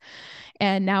business.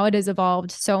 And now it has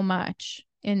evolved so much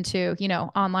into,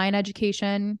 online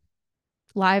education,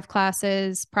 live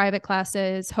classes, private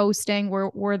classes, hosting.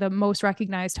 We're the most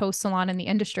recognized host salon in the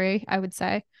industry, I would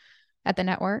say, at the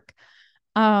network.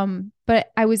 But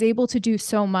I was able to do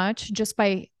so much just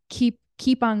by keep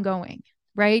on going,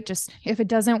 right? Just if it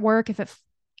doesn't work, if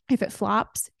it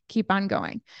flops, keep on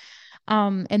going.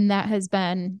 And that has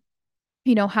been,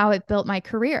 how it built my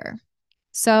career.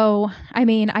 So, I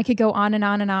mean, I could go on and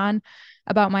on and on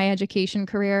about my education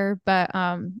career, but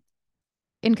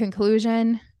in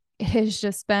conclusion, it has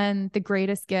just been the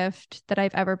greatest gift that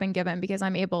I've ever been given because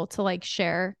I'm able to like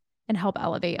share and help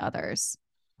elevate others.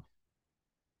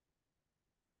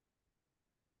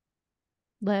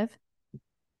 Liv?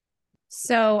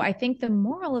 So I think the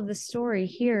moral of the story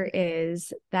here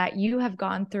is that you have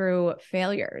gone through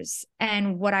failures.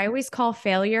 And what I always call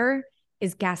failure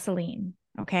is gasoline.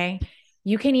 Okay.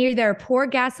 You can either pour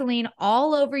gasoline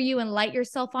all over you and light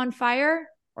yourself on fire,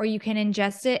 or you can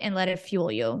ingest it and let it fuel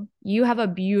you. You have a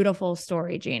beautiful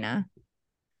story, Gina.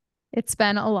 It's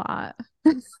been a lot.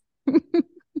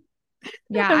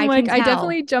 Yeah, I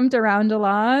definitely jumped around a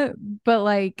lot, but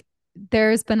like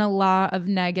there's been a lot of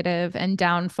negative and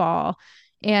downfall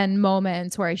and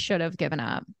moments where I should have given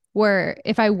up, where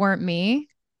if I weren't me,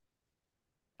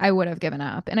 I would have given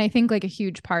up. And I think like a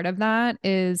huge part of that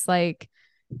is like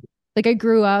I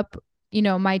grew up,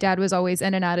 my dad was always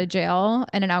in and out of jail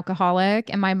and an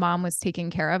alcoholic, and my mom was taking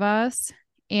care of us.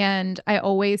 And I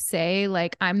always say,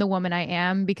 like, I'm the woman I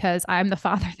am because I'm the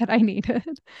father that I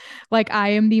needed. Like, I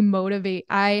am the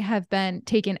I have been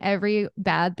taking every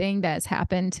bad thing that has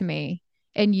happened to me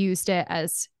and used it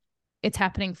as it's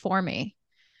happening for me.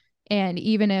 And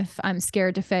even if I'm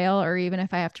scared to fail, or even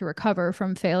if I have to recover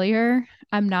from failure,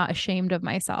 I'm not ashamed of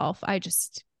myself. I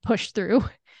just push through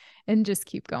and just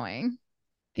keep going.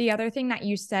 The other thing that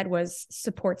you said was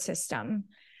support system.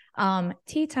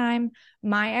 Tea time.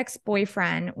 My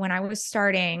ex-boyfriend, when I was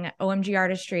starting OMG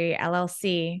Artistry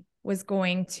LLC, was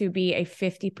going to be a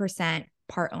 50%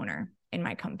 part owner in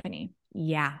my company.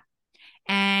 Yeah.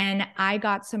 And I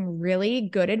got some really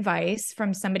good advice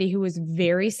from somebody who was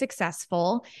very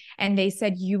successful. And they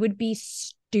said, you would be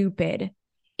stupid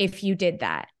if you did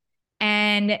that.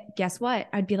 And guess what?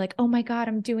 I'd be like, oh my God,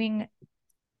 I'm doing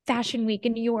Fashion Week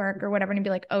in New York or whatever. And I'd be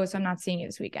like, oh, so I'm not seeing you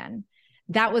this weekend.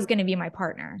 That was going to be my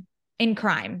partner in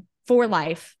crime for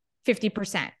life,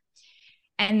 50%.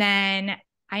 And then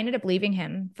I ended up leaving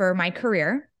him for my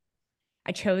career.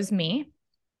 I chose me.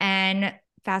 And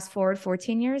fast forward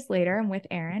 14 years later, I'm with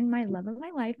Aaron, my love of my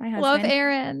life, my husband. Love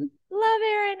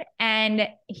Aaron. And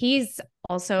he's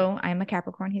also, I'm a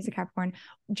Capricorn. He's a Capricorn.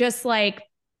 Just like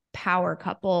power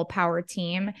couple, power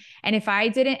team. And if I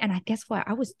didn't, and I guess what?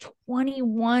 I was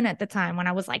 21 at the time when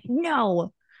I was like,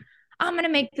 no, I'm going to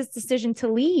make this decision to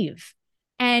leave.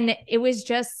 And it was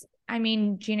just, I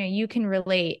mean, Gina, you can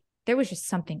relate. There was just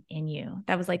something in you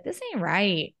that was like, this ain't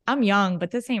right. I'm young, but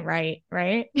this ain't right.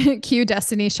 Right. Cue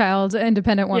Destiny's Child,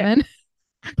 independent woman.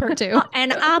 Yeah. Part 2.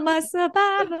 And I'm a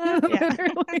survivor. Yeah.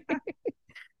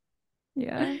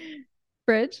 Yeah.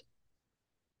 Bridge.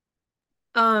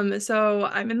 So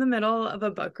I'm in the middle of a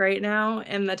book right now,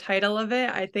 and the title of it,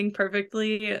 I think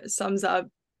perfectly sums up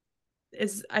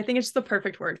I think it's the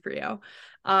perfect word for you.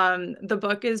 The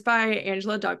book is by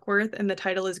Angela Duckworth, and the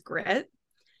title is Grit.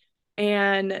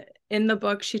 And in the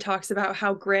book, she talks about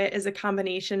how grit is a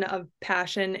combination of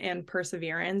passion and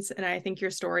perseverance. And I think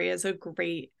your story is a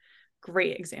great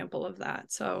example of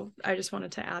that. So I just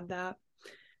wanted to add that.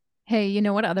 Hey, you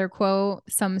know what other quote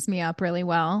sums me up really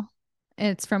well?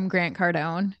 It's from Grant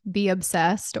Cardone: be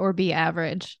obsessed or be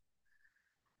average.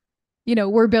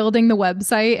 We're building the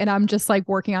website and I'm just like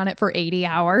working on it for 80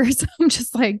 hours. I'm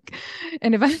just like,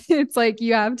 and it's like,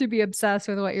 you have to be obsessed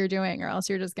with what you're doing or else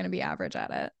you're just going to be average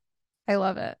at it. I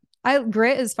love it.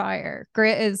 Grit is fire.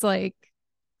 Grit is like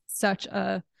such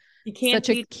a key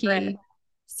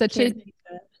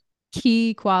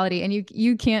quality, and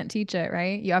you can't teach it,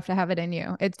 right? You have to have it in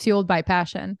you. It's fueled by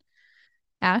passion.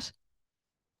 Ash?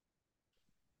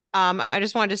 I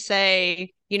just wanted to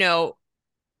say,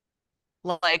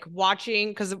 like watching,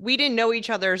 because we didn't know each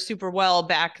other super well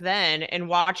back then, and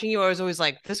watching you, I was always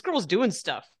like, this girl's doing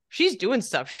stuff. She's doing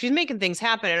stuff. She's making things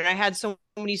happen. And I had so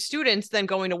many students then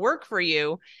going to work for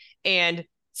you, and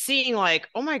seeing like,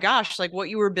 oh my gosh, like what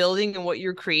you were building and what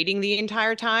you're creating the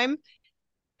entire time.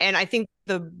 And I think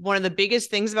one of the biggest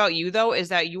things about you though is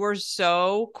that you are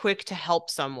so quick to help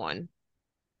someone,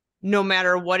 no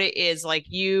matter what it is. Like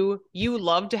you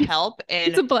love to help. And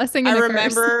it's a blessing and I a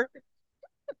remember curse.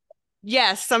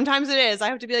 Yes, sometimes it is. I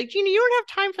have to be like, Gina, you don't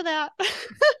have time for that.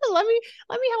 let me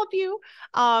help you.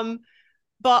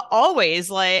 But always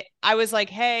like I was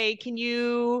like, hey, can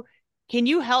you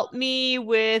help me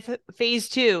with phase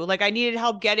 2? Like I needed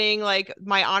help getting like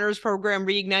my honors program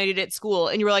reignited at school.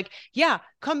 And you were like, yeah,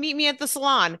 come meet me at the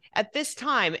salon at this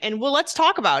time and well, let's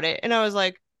talk about it. And I was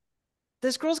like,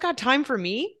 this girl's got time for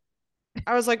me.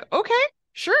 I was like, okay,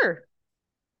 sure.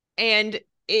 And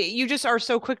you just are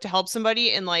so quick to help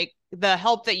somebody, and like the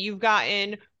help that you've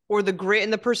gotten or the grit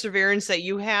and the perseverance that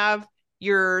you have,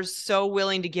 you're so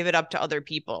willing to give it up to other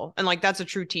people. And like, that's a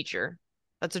true teacher.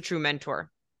 That's a true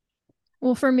mentor.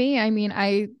 Well, for me, I mean,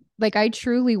 I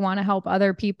truly want to help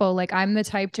other people. Like I'm the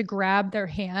type to grab their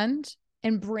hand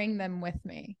and bring them with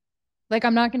me. Like,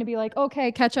 I'm not going to be like,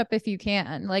 okay, catch up if you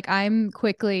can. Like I'm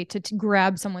quickly to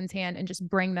grab someone's hand and just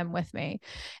bring them with me.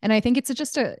 And I think it's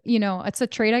just it's a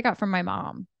trait I got from my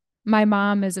mom. My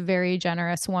mom is a very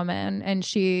generous woman, and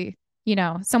she,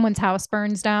 someone's house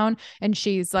burns down and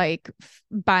she's like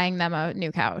buying them a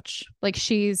new couch. Like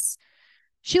she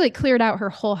like cleared out her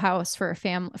whole house for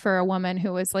a woman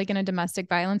who was like in a domestic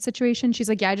violence situation. She's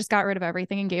like, yeah, I just got rid of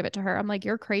everything and gave it to her. I'm like,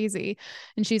 you're crazy.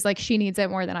 And she's like, she needs it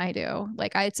more than I do.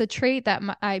 Like it's a trait that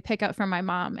I pick up from my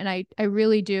mom. And I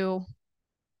really do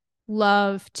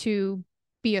love to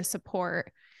be a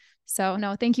support. So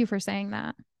no, thank you for saying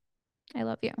that. I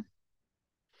love you.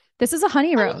 This is a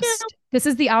honey roast. This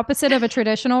is the opposite of a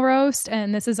traditional roast.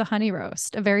 And this is a honey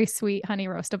roast, a very sweet honey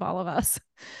roast of all of us.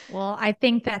 Well, I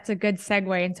think that's a good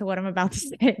segue into what I'm about to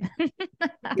say.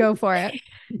 Go for it.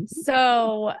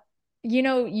 So,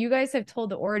 you guys have told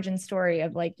the origin story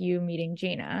of like you meeting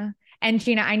Gina. And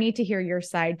Gina, I need to hear your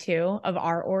side too of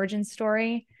our origin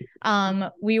story.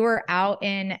 We were out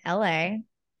in LA,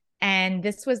 and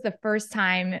this was the first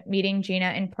time meeting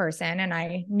Gina in person, and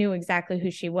I knew exactly who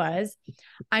she was.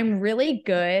 I'm really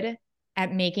good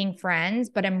at making friends,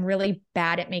 but I'm really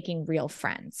bad at making real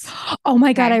friends. Oh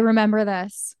my God, I remember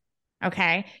this.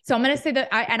 Okay. So I'm going to say that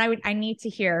I need to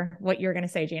hear what you're going to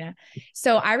say, Gina.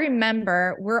 So I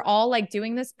remember we're all like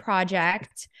doing this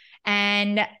project,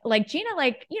 and like Gina,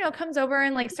 like, comes over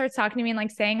and like starts talking to me and like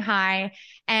saying hi,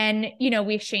 and,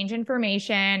 we exchange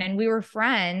information and we were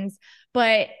friends,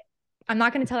 but I'm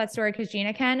not going to tell that story because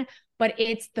Gina can, but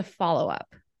it's the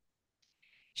follow-up.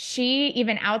 She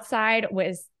even outside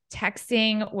was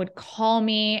texting, would call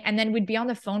me, and then we'd be on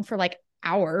the phone for like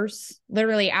hours,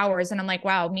 literally hours. And I'm like,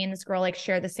 wow, me and this girl like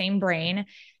share the same brain.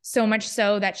 So much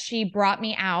so that she brought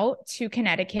me out to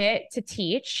Connecticut to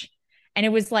teach. And it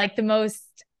was like the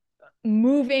most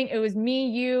moving. It was me,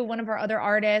 you, one of our other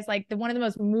artists, like one of the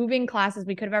most moving classes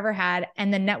we could have ever had.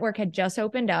 And the network had just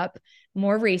opened up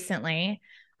more recently.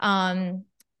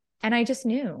 And I just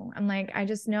knew, I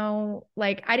just know,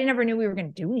 like, I never knew we were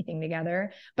going to do anything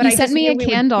together, but you sent me a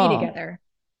candle. Be together.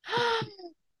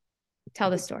 Tell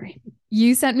the story.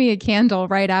 You sent me a candle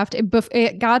right after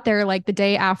it got there, like the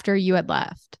day after you had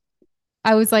left.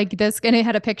 I was like this, and it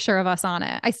had a picture of us on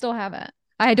it. I still have it.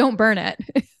 I don't burn it.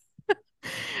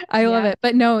 I love it.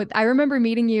 But no, I remember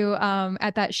meeting you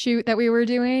at that shoot that we were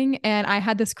doing, and I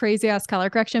had this crazy ass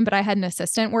color correction, but I had an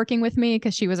assistant working with me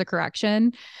because she was a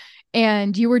correction,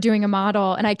 and you were doing a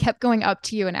model, and I kept going up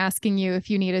to you and asking you if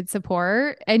you needed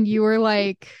support, and you were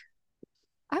like,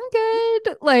 I'm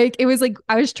good. Like, it was like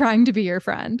I was trying to be your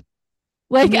friend.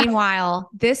 Like, meanwhile,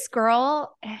 this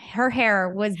girl, her hair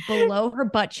was below her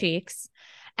butt cheeks,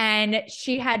 and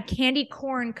she had candy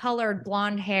corn colored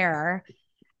blonde hair.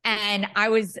 And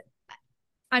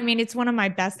it's one of my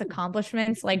best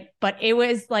accomplishments. Like, but it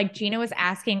was like Gina was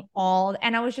asking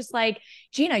and I was just like,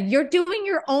 Gina, you're doing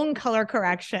your own color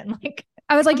correction. Like,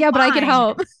 I was like, yeah, but I could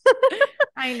help.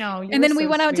 I know. And then we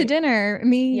went out to dinner,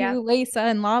 me, you, Lisa,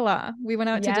 and Lala. We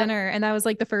went out to dinner, and that was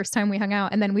like the first time we hung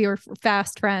out. And then we were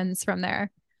fast friends from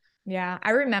there. Yeah.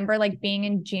 I remember like being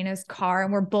in Gina's car,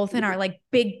 and we're both in our like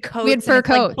big coats. We had fur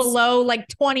coats. Like below like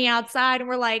 20 outside. And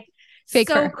we're like, fake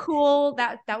so fur. Cool.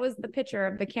 That was the picture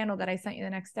of the candle that I sent you the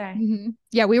next day. Mm-hmm.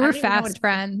 Yeah. We were fast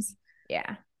friends.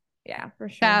 Yeah. Yeah, for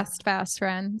sure. Fast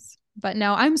friends. But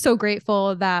no, I'm so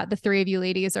grateful that the three of you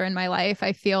ladies are in my life.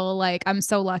 I feel like I'm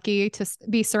so lucky to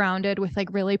be surrounded with like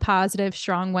really positive,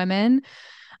 strong women.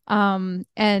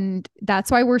 And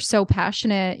that's why we're so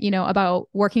passionate, about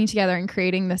working together and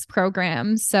creating this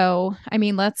program. So, I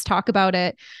mean, let's talk about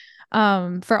it.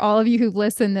 For all of you who've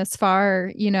listened this far,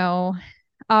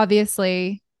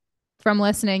 obviously from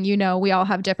listening, you know, we all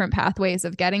have different pathways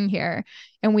of getting here,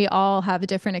 and we all have a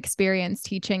different experience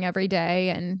teaching every day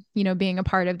and, you know, being a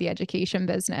part of the education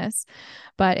business.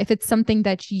 But if it's something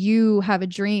that you have a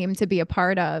dream to be a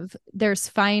part of, there's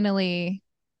finally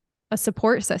a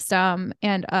support system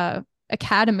and a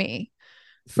academy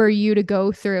for you to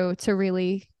go through to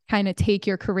really kind of take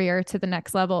your career to the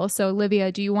next level. So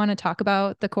Olivia, do you want to talk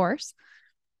about the course?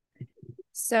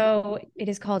 So it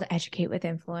is called Educate with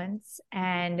Influence,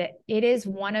 and it is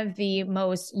one of the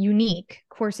most unique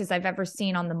courses I've ever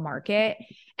seen on the market.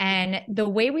 And the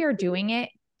way we are doing it,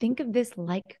 think of this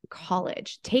like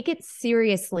college. Take it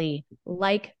seriously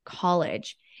like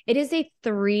college. It is a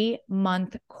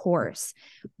 3-month course.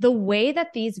 The way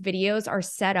that these videos are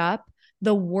set up,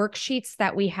 the worksheets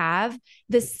that we have,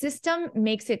 the system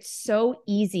makes it so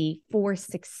easy for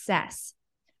success.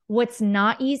 What's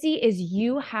not easy is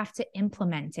you have to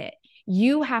implement it.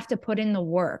 You have to put in the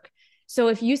work. So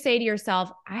if you say to yourself,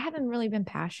 I haven't really been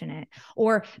passionate,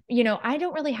 or, you know, I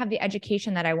don't really have the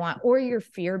education that I want, or you're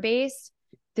fear-based,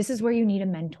 this is where you need a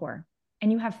mentor. And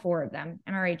you have 4 of them.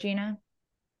 Am I right, Gina?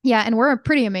 Yeah. And we're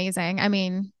pretty amazing. I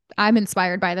mean, I'm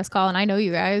inspired by this call, and I know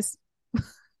you guys.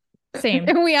 Same.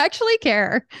 And we actually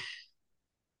care.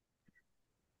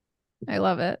 I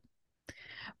love it.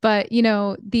 But, you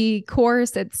know, the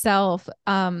course itself,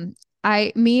 me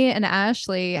and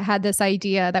Ashley had this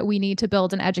idea that we need to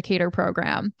build an educator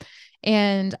program.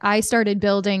 And I started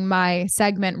building my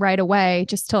segment right away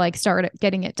just to like start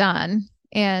getting it done.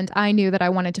 And I knew that I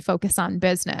wanted to focus on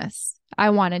business. I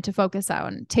wanted to focus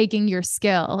on taking your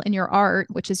skill and your art,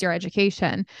 which is your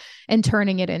education, and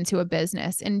turning it into a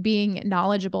business and being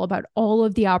knowledgeable about all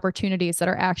of the opportunities that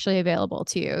are actually available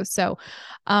to you. So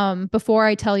before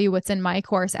I tell you what's in my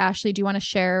course, Ashley, do you want to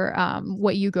share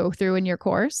what you go through in your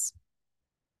course?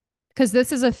 Because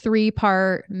this is a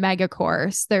 3-part mega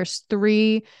course. There's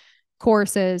 3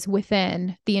 courses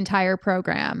within the entire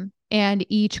program, and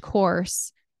each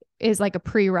course is like a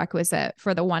prerequisite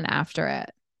for the one after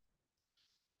it.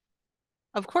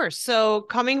 Of course. So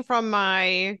coming from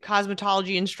my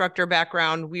cosmetology instructor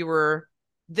background,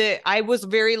 I was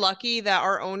very lucky that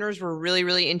our owners were really,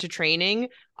 really into training.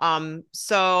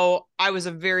 So I was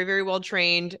a very, very well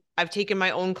trained. I've taken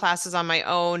my own classes on my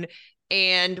own.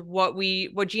 And what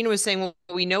Gina was saying, what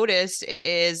we noticed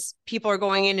is people are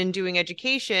going in and doing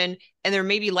education, and they're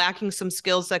maybe lacking some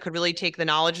skills that could really take the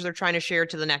knowledge they're trying to share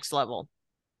to the next level.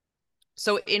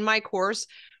 So in my course,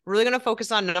 we're really going to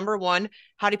focus on number 1,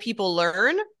 how do people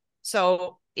learn?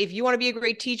 So if you want to be a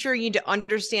great teacher, you need to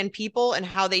understand people and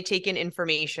how they take in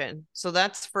information. So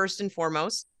that's first and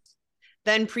foremost.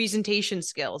 Then presentation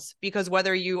skills, because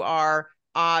whether you are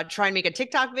trying to make a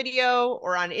TikTok video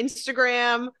or on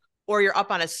Instagram, or you're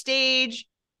up on a stage,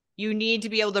 you need to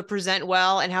be able to present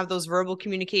well and have those verbal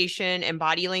communication and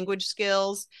body language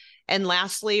skills. And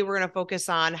lastly, we're going to focus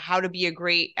on how to be a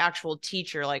great actual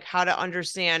teacher, like how to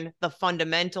understand the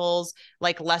fundamentals,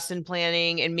 like lesson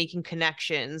planning and making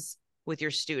connections with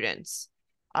your students.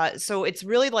 So it's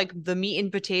really like the meat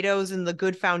and potatoes and the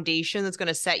good foundation that's going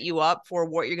to set you up for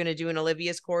what you're going to do in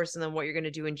Olivia's course and then what you're going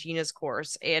to do in Gina's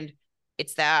course. And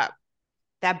it's that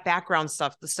background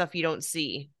stuff, the stuff you don't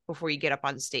see before you get up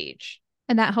on stage.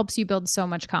 And that helps you build so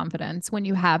much confidence when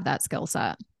you have that skill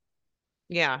set.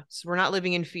 Yeah. So we're not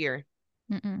living in fear.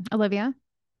 Olivia?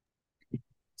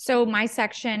 So my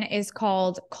section is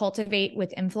called Cultivate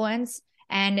with Influence.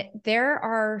 And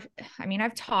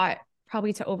I've taught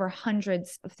probably to over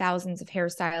hundreds of thousands of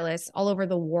hairstylists all over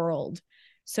the world,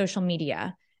 social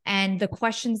media. And the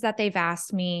questions that they've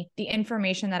asked me, the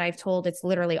information that I've told, it's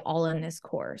literally all in this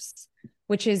course,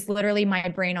 which is literally my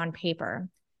brain on paper.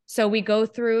 So we go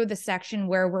through the section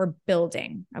where we're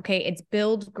building. Okay. It's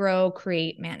build, grow,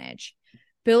 create, manage.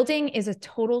 Building is a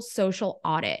total social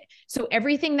audit. So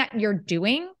everything that you're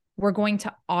doing, we're going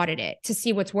to audit it to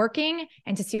see what's working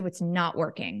and to see what's not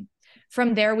working.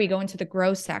 From there, we go into the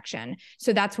grow section.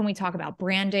 So that's when we talk about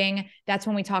branding. That's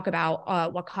when we talk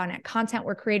about what content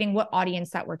we're creating, what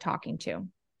audience that we're talking to.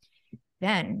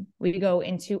 Then we go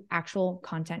into actual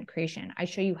content creation. I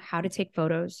show you how to take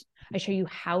photos. I show you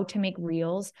how to make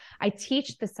reels. I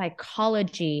teach the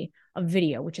psychology of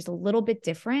video, which is a little bit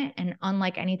different and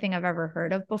unlike anything I've ever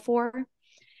heard of before.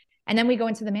 And then we go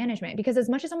into the management, because as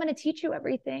much as I'm going to teach you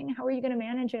everything, how are you going to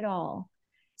manage it all?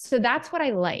 So that's what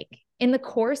I like. In the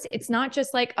course, it's not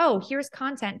just like, oh, here's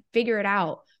content, figure it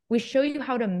out. We show you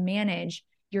how to manage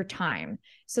your time.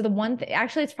 So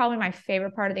actually, it's probably my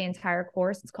favorite part of the entire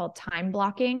course. It's called time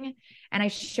blocking. And I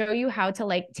show you how to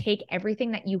like take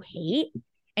everything that you hate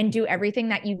and do everything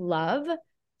that you love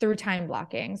through time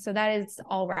blocking. So that is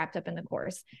all wrapped up in the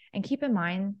course. And keep in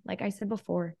mind, like I said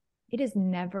before, it is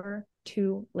never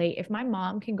too late. If my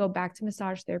mom can go back to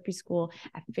massage therapy school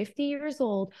at 50 years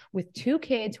old with 2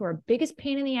 kids who are biggest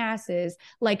pain in the asses,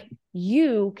 like,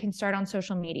 you can start on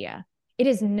social media. It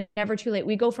is never too late.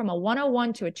 We go from a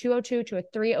 101 to a 202 to a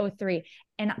 303,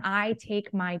 and I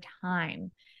take my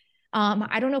time.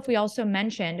 I don't know if we also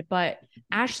mentioned, but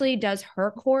Ashley does her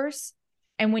course.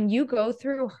 And when you go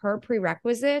through her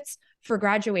prerequisites for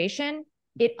graduation,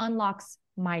 it unlocks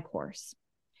my course.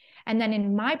 And then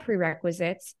in my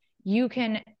prerequisites,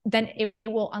 it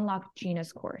will unlock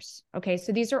Gina's course. Okay.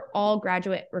 So these are all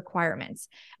graduate requirements.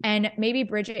 And maybe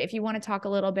Bridget, if you want to talk a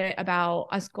little bit about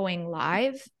us going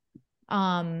live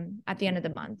at the end of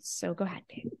the month. So go ahead,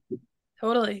 babe.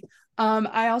 Totally.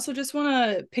 I also just want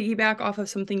to piggyback off of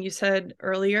something you said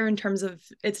earlier in terms of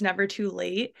it's never too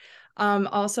late.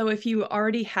 Also, if you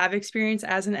already have experience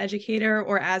as an educator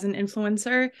or as an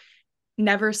influencer,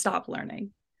 never stop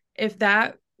learning. If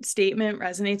that statement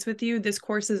resonates with you, this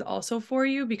course is also for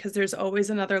you, because there's always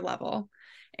another level.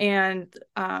 And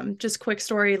just quick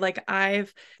story, like,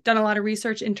 I've done a lot of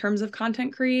research in terms of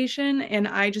content creation, and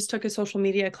I just took a social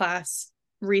media class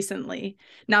recently,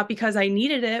 not because I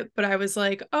needed it, but I was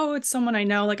like, oh, it's someone I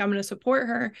know, like, I'm going to support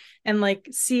her and like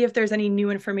see if there's any new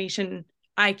information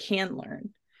I can learn.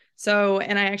 So,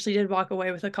 and I actually did walk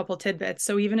away with a couple tidbits.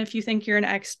 So even if you think you're an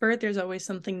expert, there's always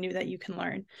something new that you can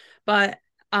learn. But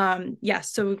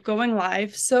yes, so going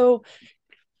live. So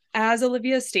as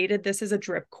Olivia stated, this is a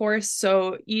drip course.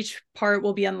 So each part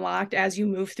will be unlocked as you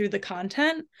move through the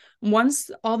content. Once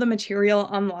all the material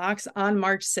unlocks on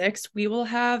March 6th, we will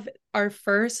have our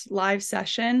first live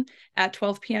session at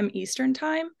 12 p.m. Eastern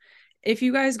time. If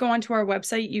you guys go onto our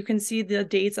website, you can see the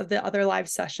dates of the other live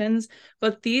sessions,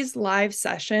 but these live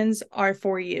sessions are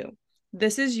for you.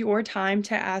 This is your time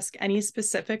to ask any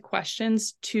specific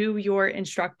questions to your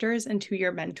instructors and to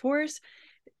your mentors.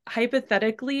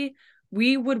 Hypothetically,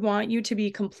 we would want you to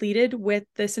be completed with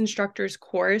this instructor's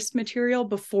course material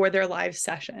before their live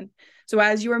session. So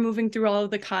as you are moving through all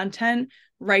of the content,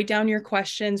 write down your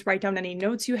questions, write down any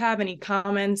notes you have, any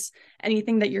comments,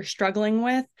 anything that you're struggling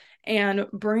with, and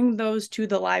bring those to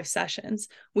the live sessions.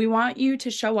 We want you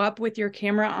to show up with your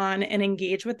camera on and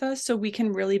engage with us so we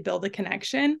can really build a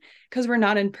connection, because we're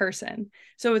not in person.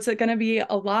 So it's going to be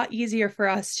a lot easier for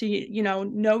us to,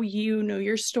 know you, know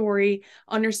your story,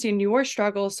 understand your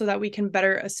struggles so that we can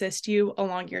better assist you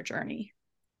along your journey.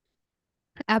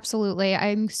 Absolutely.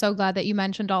 I'm so glad that you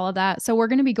mentioned all of that. So we're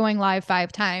going to be going live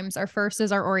 5 times. Our first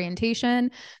is our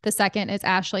orientation. The second is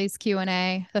Ashley's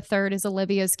Q&A. The third is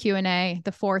Olivia's Q&A.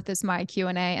 The fourth is my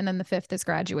Q&A. And then the fifth is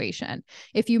graduation.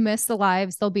 If you miss the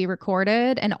lives, they'll be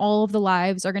recorded, and all of the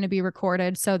lives are going to be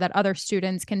recorded so that other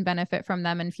students can benefit from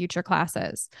them in future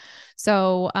classes.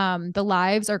 So the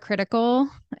lives are critical,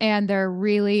 and they're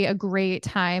really a great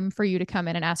time for you to come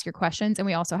in and ask your questions. And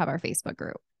we also have our Facebook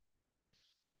group.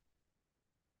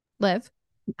 Liv?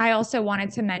 I also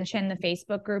wanted to mention the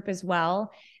Facebook group as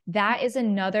well. That is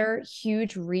another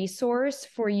huge resource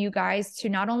for you guys to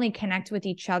not only connect with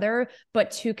each other,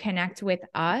 but to connect with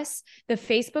us. The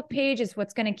Facebook page is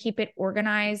what's going to keep it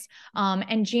organized.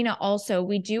 And Gina, also,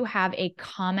 we do have a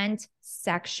comment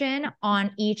section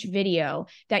on each video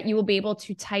that you will be able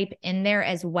to type in there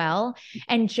as well.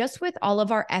 And just with all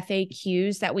of our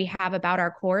FAQs that we have about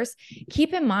our course,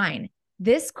 keep in mind,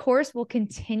 this course will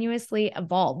continuously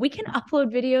evolve. We can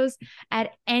upload videos at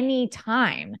any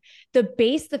time.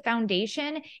 The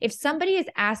foundation, if somebody is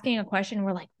asking a question,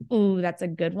 we're like, ooh, that's a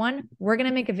good one, we're going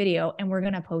to make a video and we're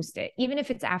going to post it, even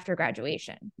if it's after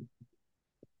graduation.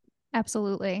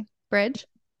 Absolutely. Bridge?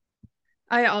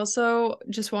 I also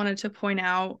just wanted to point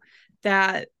out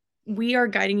that we are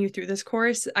guiding you through this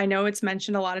course. I know it's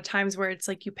mentioned a lot of times where it's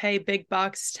like you pay big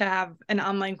bucks to have an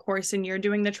online course and you're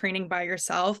doing the training by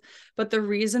yourself. But the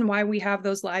reason why we have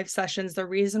those live sessions, the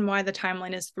reason why the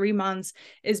timeline is 3 months,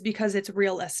 is because it's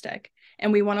realistic.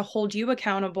 And we want to hold you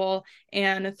accountable.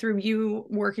 And through you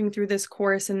working through this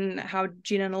course, and how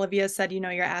Gina and Olivia said,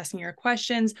 you're asking your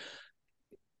questions,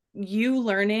 you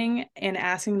learning and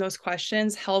asking those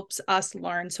questions helps us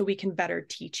learn so we can better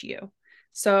teach you.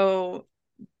 So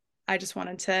I just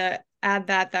wanted to add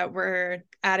that we're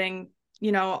adding,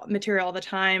 material all the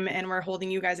time, and we're holding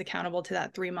you guys accountable to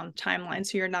that 3-month timeline,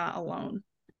 so you're not alone.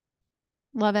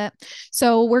 Love it.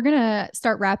 So we're going to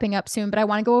start wrapping up soon, but I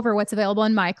want to go over what's available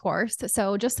in my course.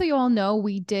 So just so you all know,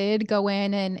 we did go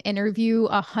in and interview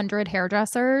 100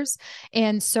 hairdressers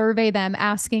and survey them,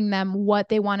 asking them what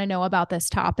they want to know about this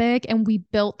topic. And we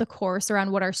built the course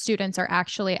around what our students are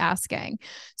actually asking.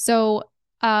 So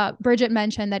Bridget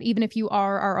mentioned that even if you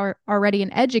are already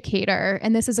an educator,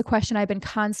 and this is a question I've been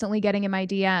constantly getting in my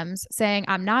DMs saying,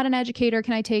 I'm not an educator,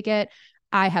 can I take it?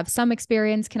 I have some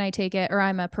experience. Can I take it? Or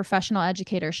I'm a professional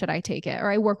educator. Should I take it?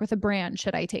 Or I work with a brand.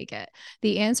 Should I take it?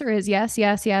 The answer is yes,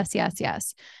 yes, yes, yes,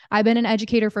 yes. I've been an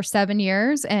educator for 7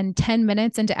 years, and 10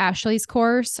 minutes into Ashley's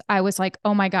course, I was like,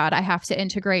 oh my God, I have to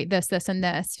integrate this, this, and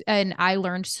this. And I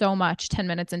learned so much 10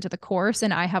 minutes into the course,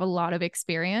 and I have a lot of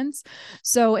experience.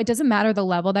 So it doesn't matter the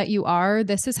level that you are.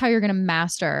 This is how you're going to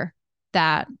master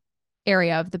that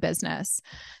area of the business.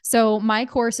 So my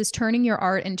course is turning your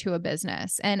art into a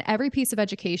business, and every piece of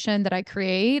education that I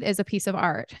create is a piece of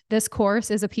art. This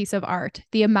course is a piece of art.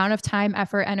 The amount of time,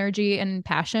 effort, energy, and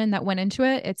passion that went into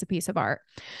it, it's a piece of art.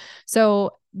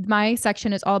 So my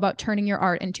section is all about turning your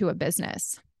art into a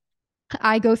business.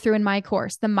 I go through in my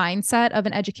course the mindset of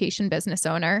an education business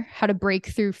owner, how to break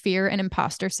through fear and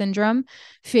imposter syndrome,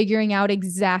 figuring out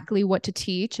exactly what to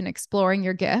teach and exploring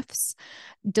your gifts,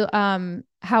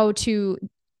 how to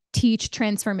teach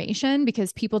transformation,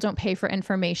 because people don't pay for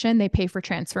information, they pay for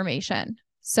transformation.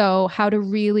 So how to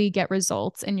really get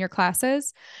results in your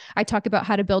classes. I talk about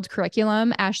how to build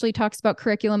curriculum. Ashley talks about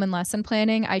curriculum and lesson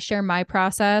planning. I share my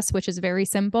process, which is very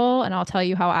simple, and I'll tell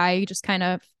you how I just kind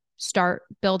of start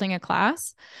building a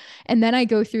class. And then I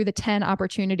go through the 10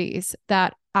 opportunities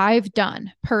that I've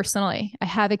done personally. I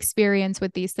have experience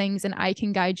with these things, and I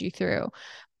can guide you through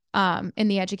in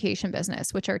the education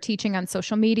business, which are teaching on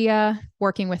social media,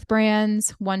 working with brands,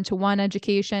 one-to-one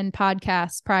education,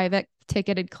 podcasts, private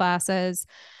ticketed classes,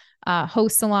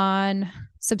 host salon,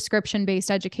 subscription-based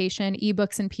education,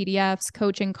 ebooks and PDFs,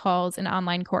 coaching calls, and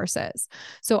online courses.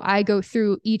 So I go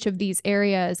through each of these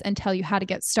areas and tell you how to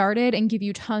get started and give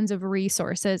you tons of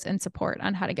resources and support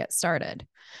on how to get started.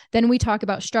 Then we talk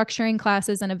about structuring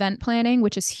classes and event planning,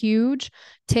 which is huge,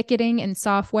 ticketing and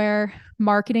software,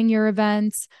 marketing your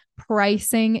events,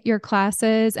 pricing your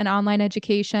classes and online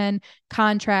education,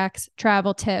 contracts,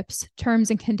 travel tips, terms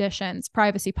and conditions,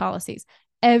 privacy policies.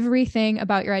 Everything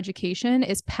about your education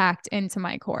is packed into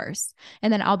my course.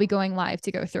 And then I'll be going live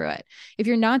to go through it. If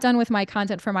you're not done with my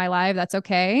content for my live, that's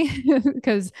okay,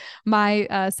 because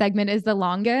my segment is the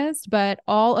longest, but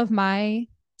all of my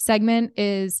segment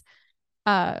is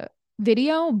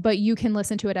video, but you can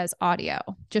listen to it as audio,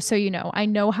 just so you know. I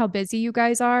know how busy you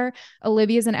guys are.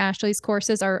 Olivia's and Ashley's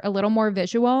courses are a little more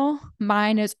visual.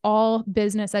 Mine is all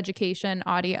business education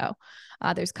audio.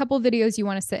 There's a couple of videos you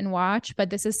want to sit and watch, but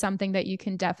this is something that you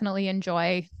can definitely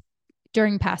enjoy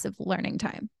during passive learning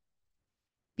time.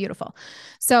 Beautiful.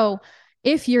 So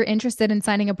if you're interested in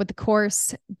signing up with the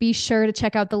course, be sure to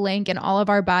check out the link in all of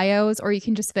our bios, or you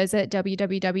can just visit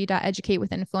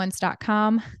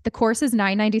www.educatewithinfluence.com. The course is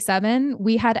 $997.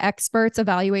 We had experts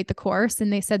evaluate the course,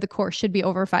 and they said the course should be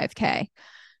over $5,000.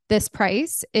 This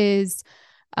price is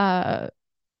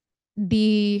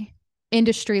the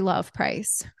industry love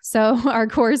price. So our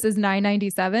course is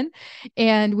 $997,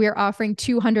 and we're offering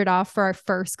 $200 off for our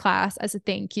first class as a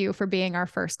thank you for being our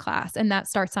first class. And that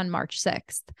starts on March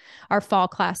 6th. Our fall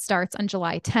class starts on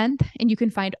July 10th, and you can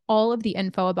find all of the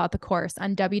info about the course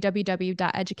on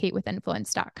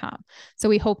www.educatewithinfluence.com. So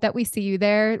we hope that we see you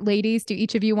there. Ladies, do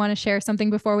each of you want to share something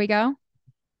before we go?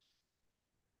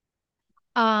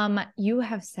 You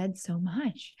have said so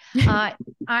much.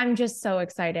 I'm just so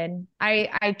excited.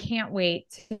 I can't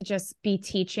wait to just be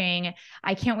teaching.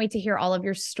 I can't wait to hear all of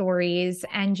your stories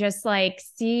and just like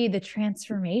see the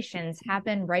transformations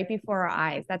happen right before our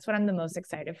eyes. That's what I'm the most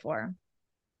excited for.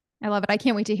 I love it. I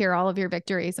can't wait to hear all of your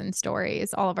victories and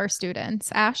stories, all of our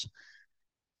students. Ash?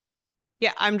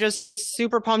 Yeah, I'm just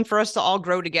super pumped for us to all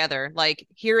grow together. Like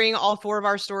hearing all 4 of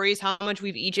our stories, how much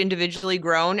we've each individually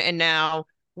grown, and now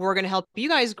we're going to help you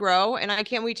guys grow. And I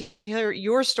can't wait to hear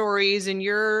your stories and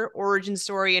your origin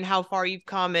story and how far you've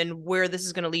come and where this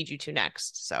is going to lead you to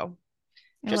next. So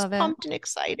just pumped and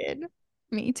excited.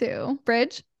 Me too.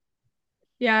 Bridge?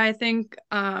 Yeah, I think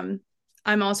I'm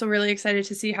also really excited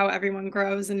to see how everyone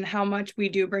grows and how much we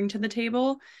do bring to the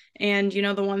table. And, you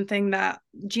know, the one thing that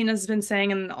Gina's been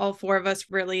saying, and all 4 of us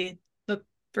really, the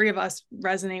 3 of us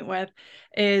resonate with,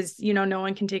 is, you know, no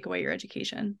one can take away your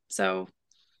education. So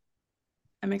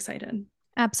I'm excited.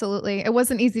 Absolutely. It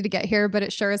wasn't easy to get here, but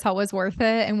it sure as hell was worth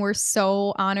it. And we're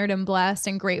so honored and blessed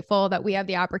and grateful that we have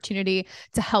the opportunity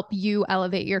to help you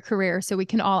elevate your career so we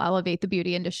can all elevate the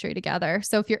beauty industry together.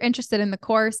 So if you're interested in the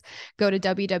course, go to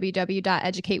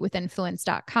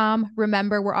www.educatewithinfluence.com.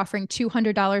 Remember, we're offering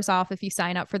 $200 off if you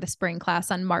sign up for the spring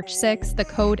class on March 6th. The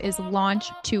code is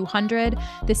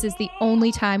LAUNCH200. This is the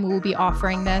only time we will be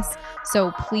offering this.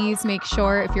 So please make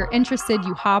sure if you're interested,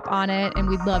 you hop on it, and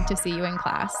we'd love to see you in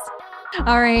class.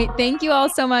 All right. Thank you all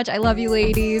so much. I love you,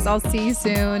 ladies. I'll see you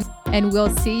soon, and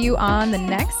we'll see you on the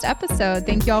next episode.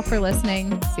 Thank you all for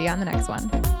listening. See you on the next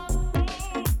one.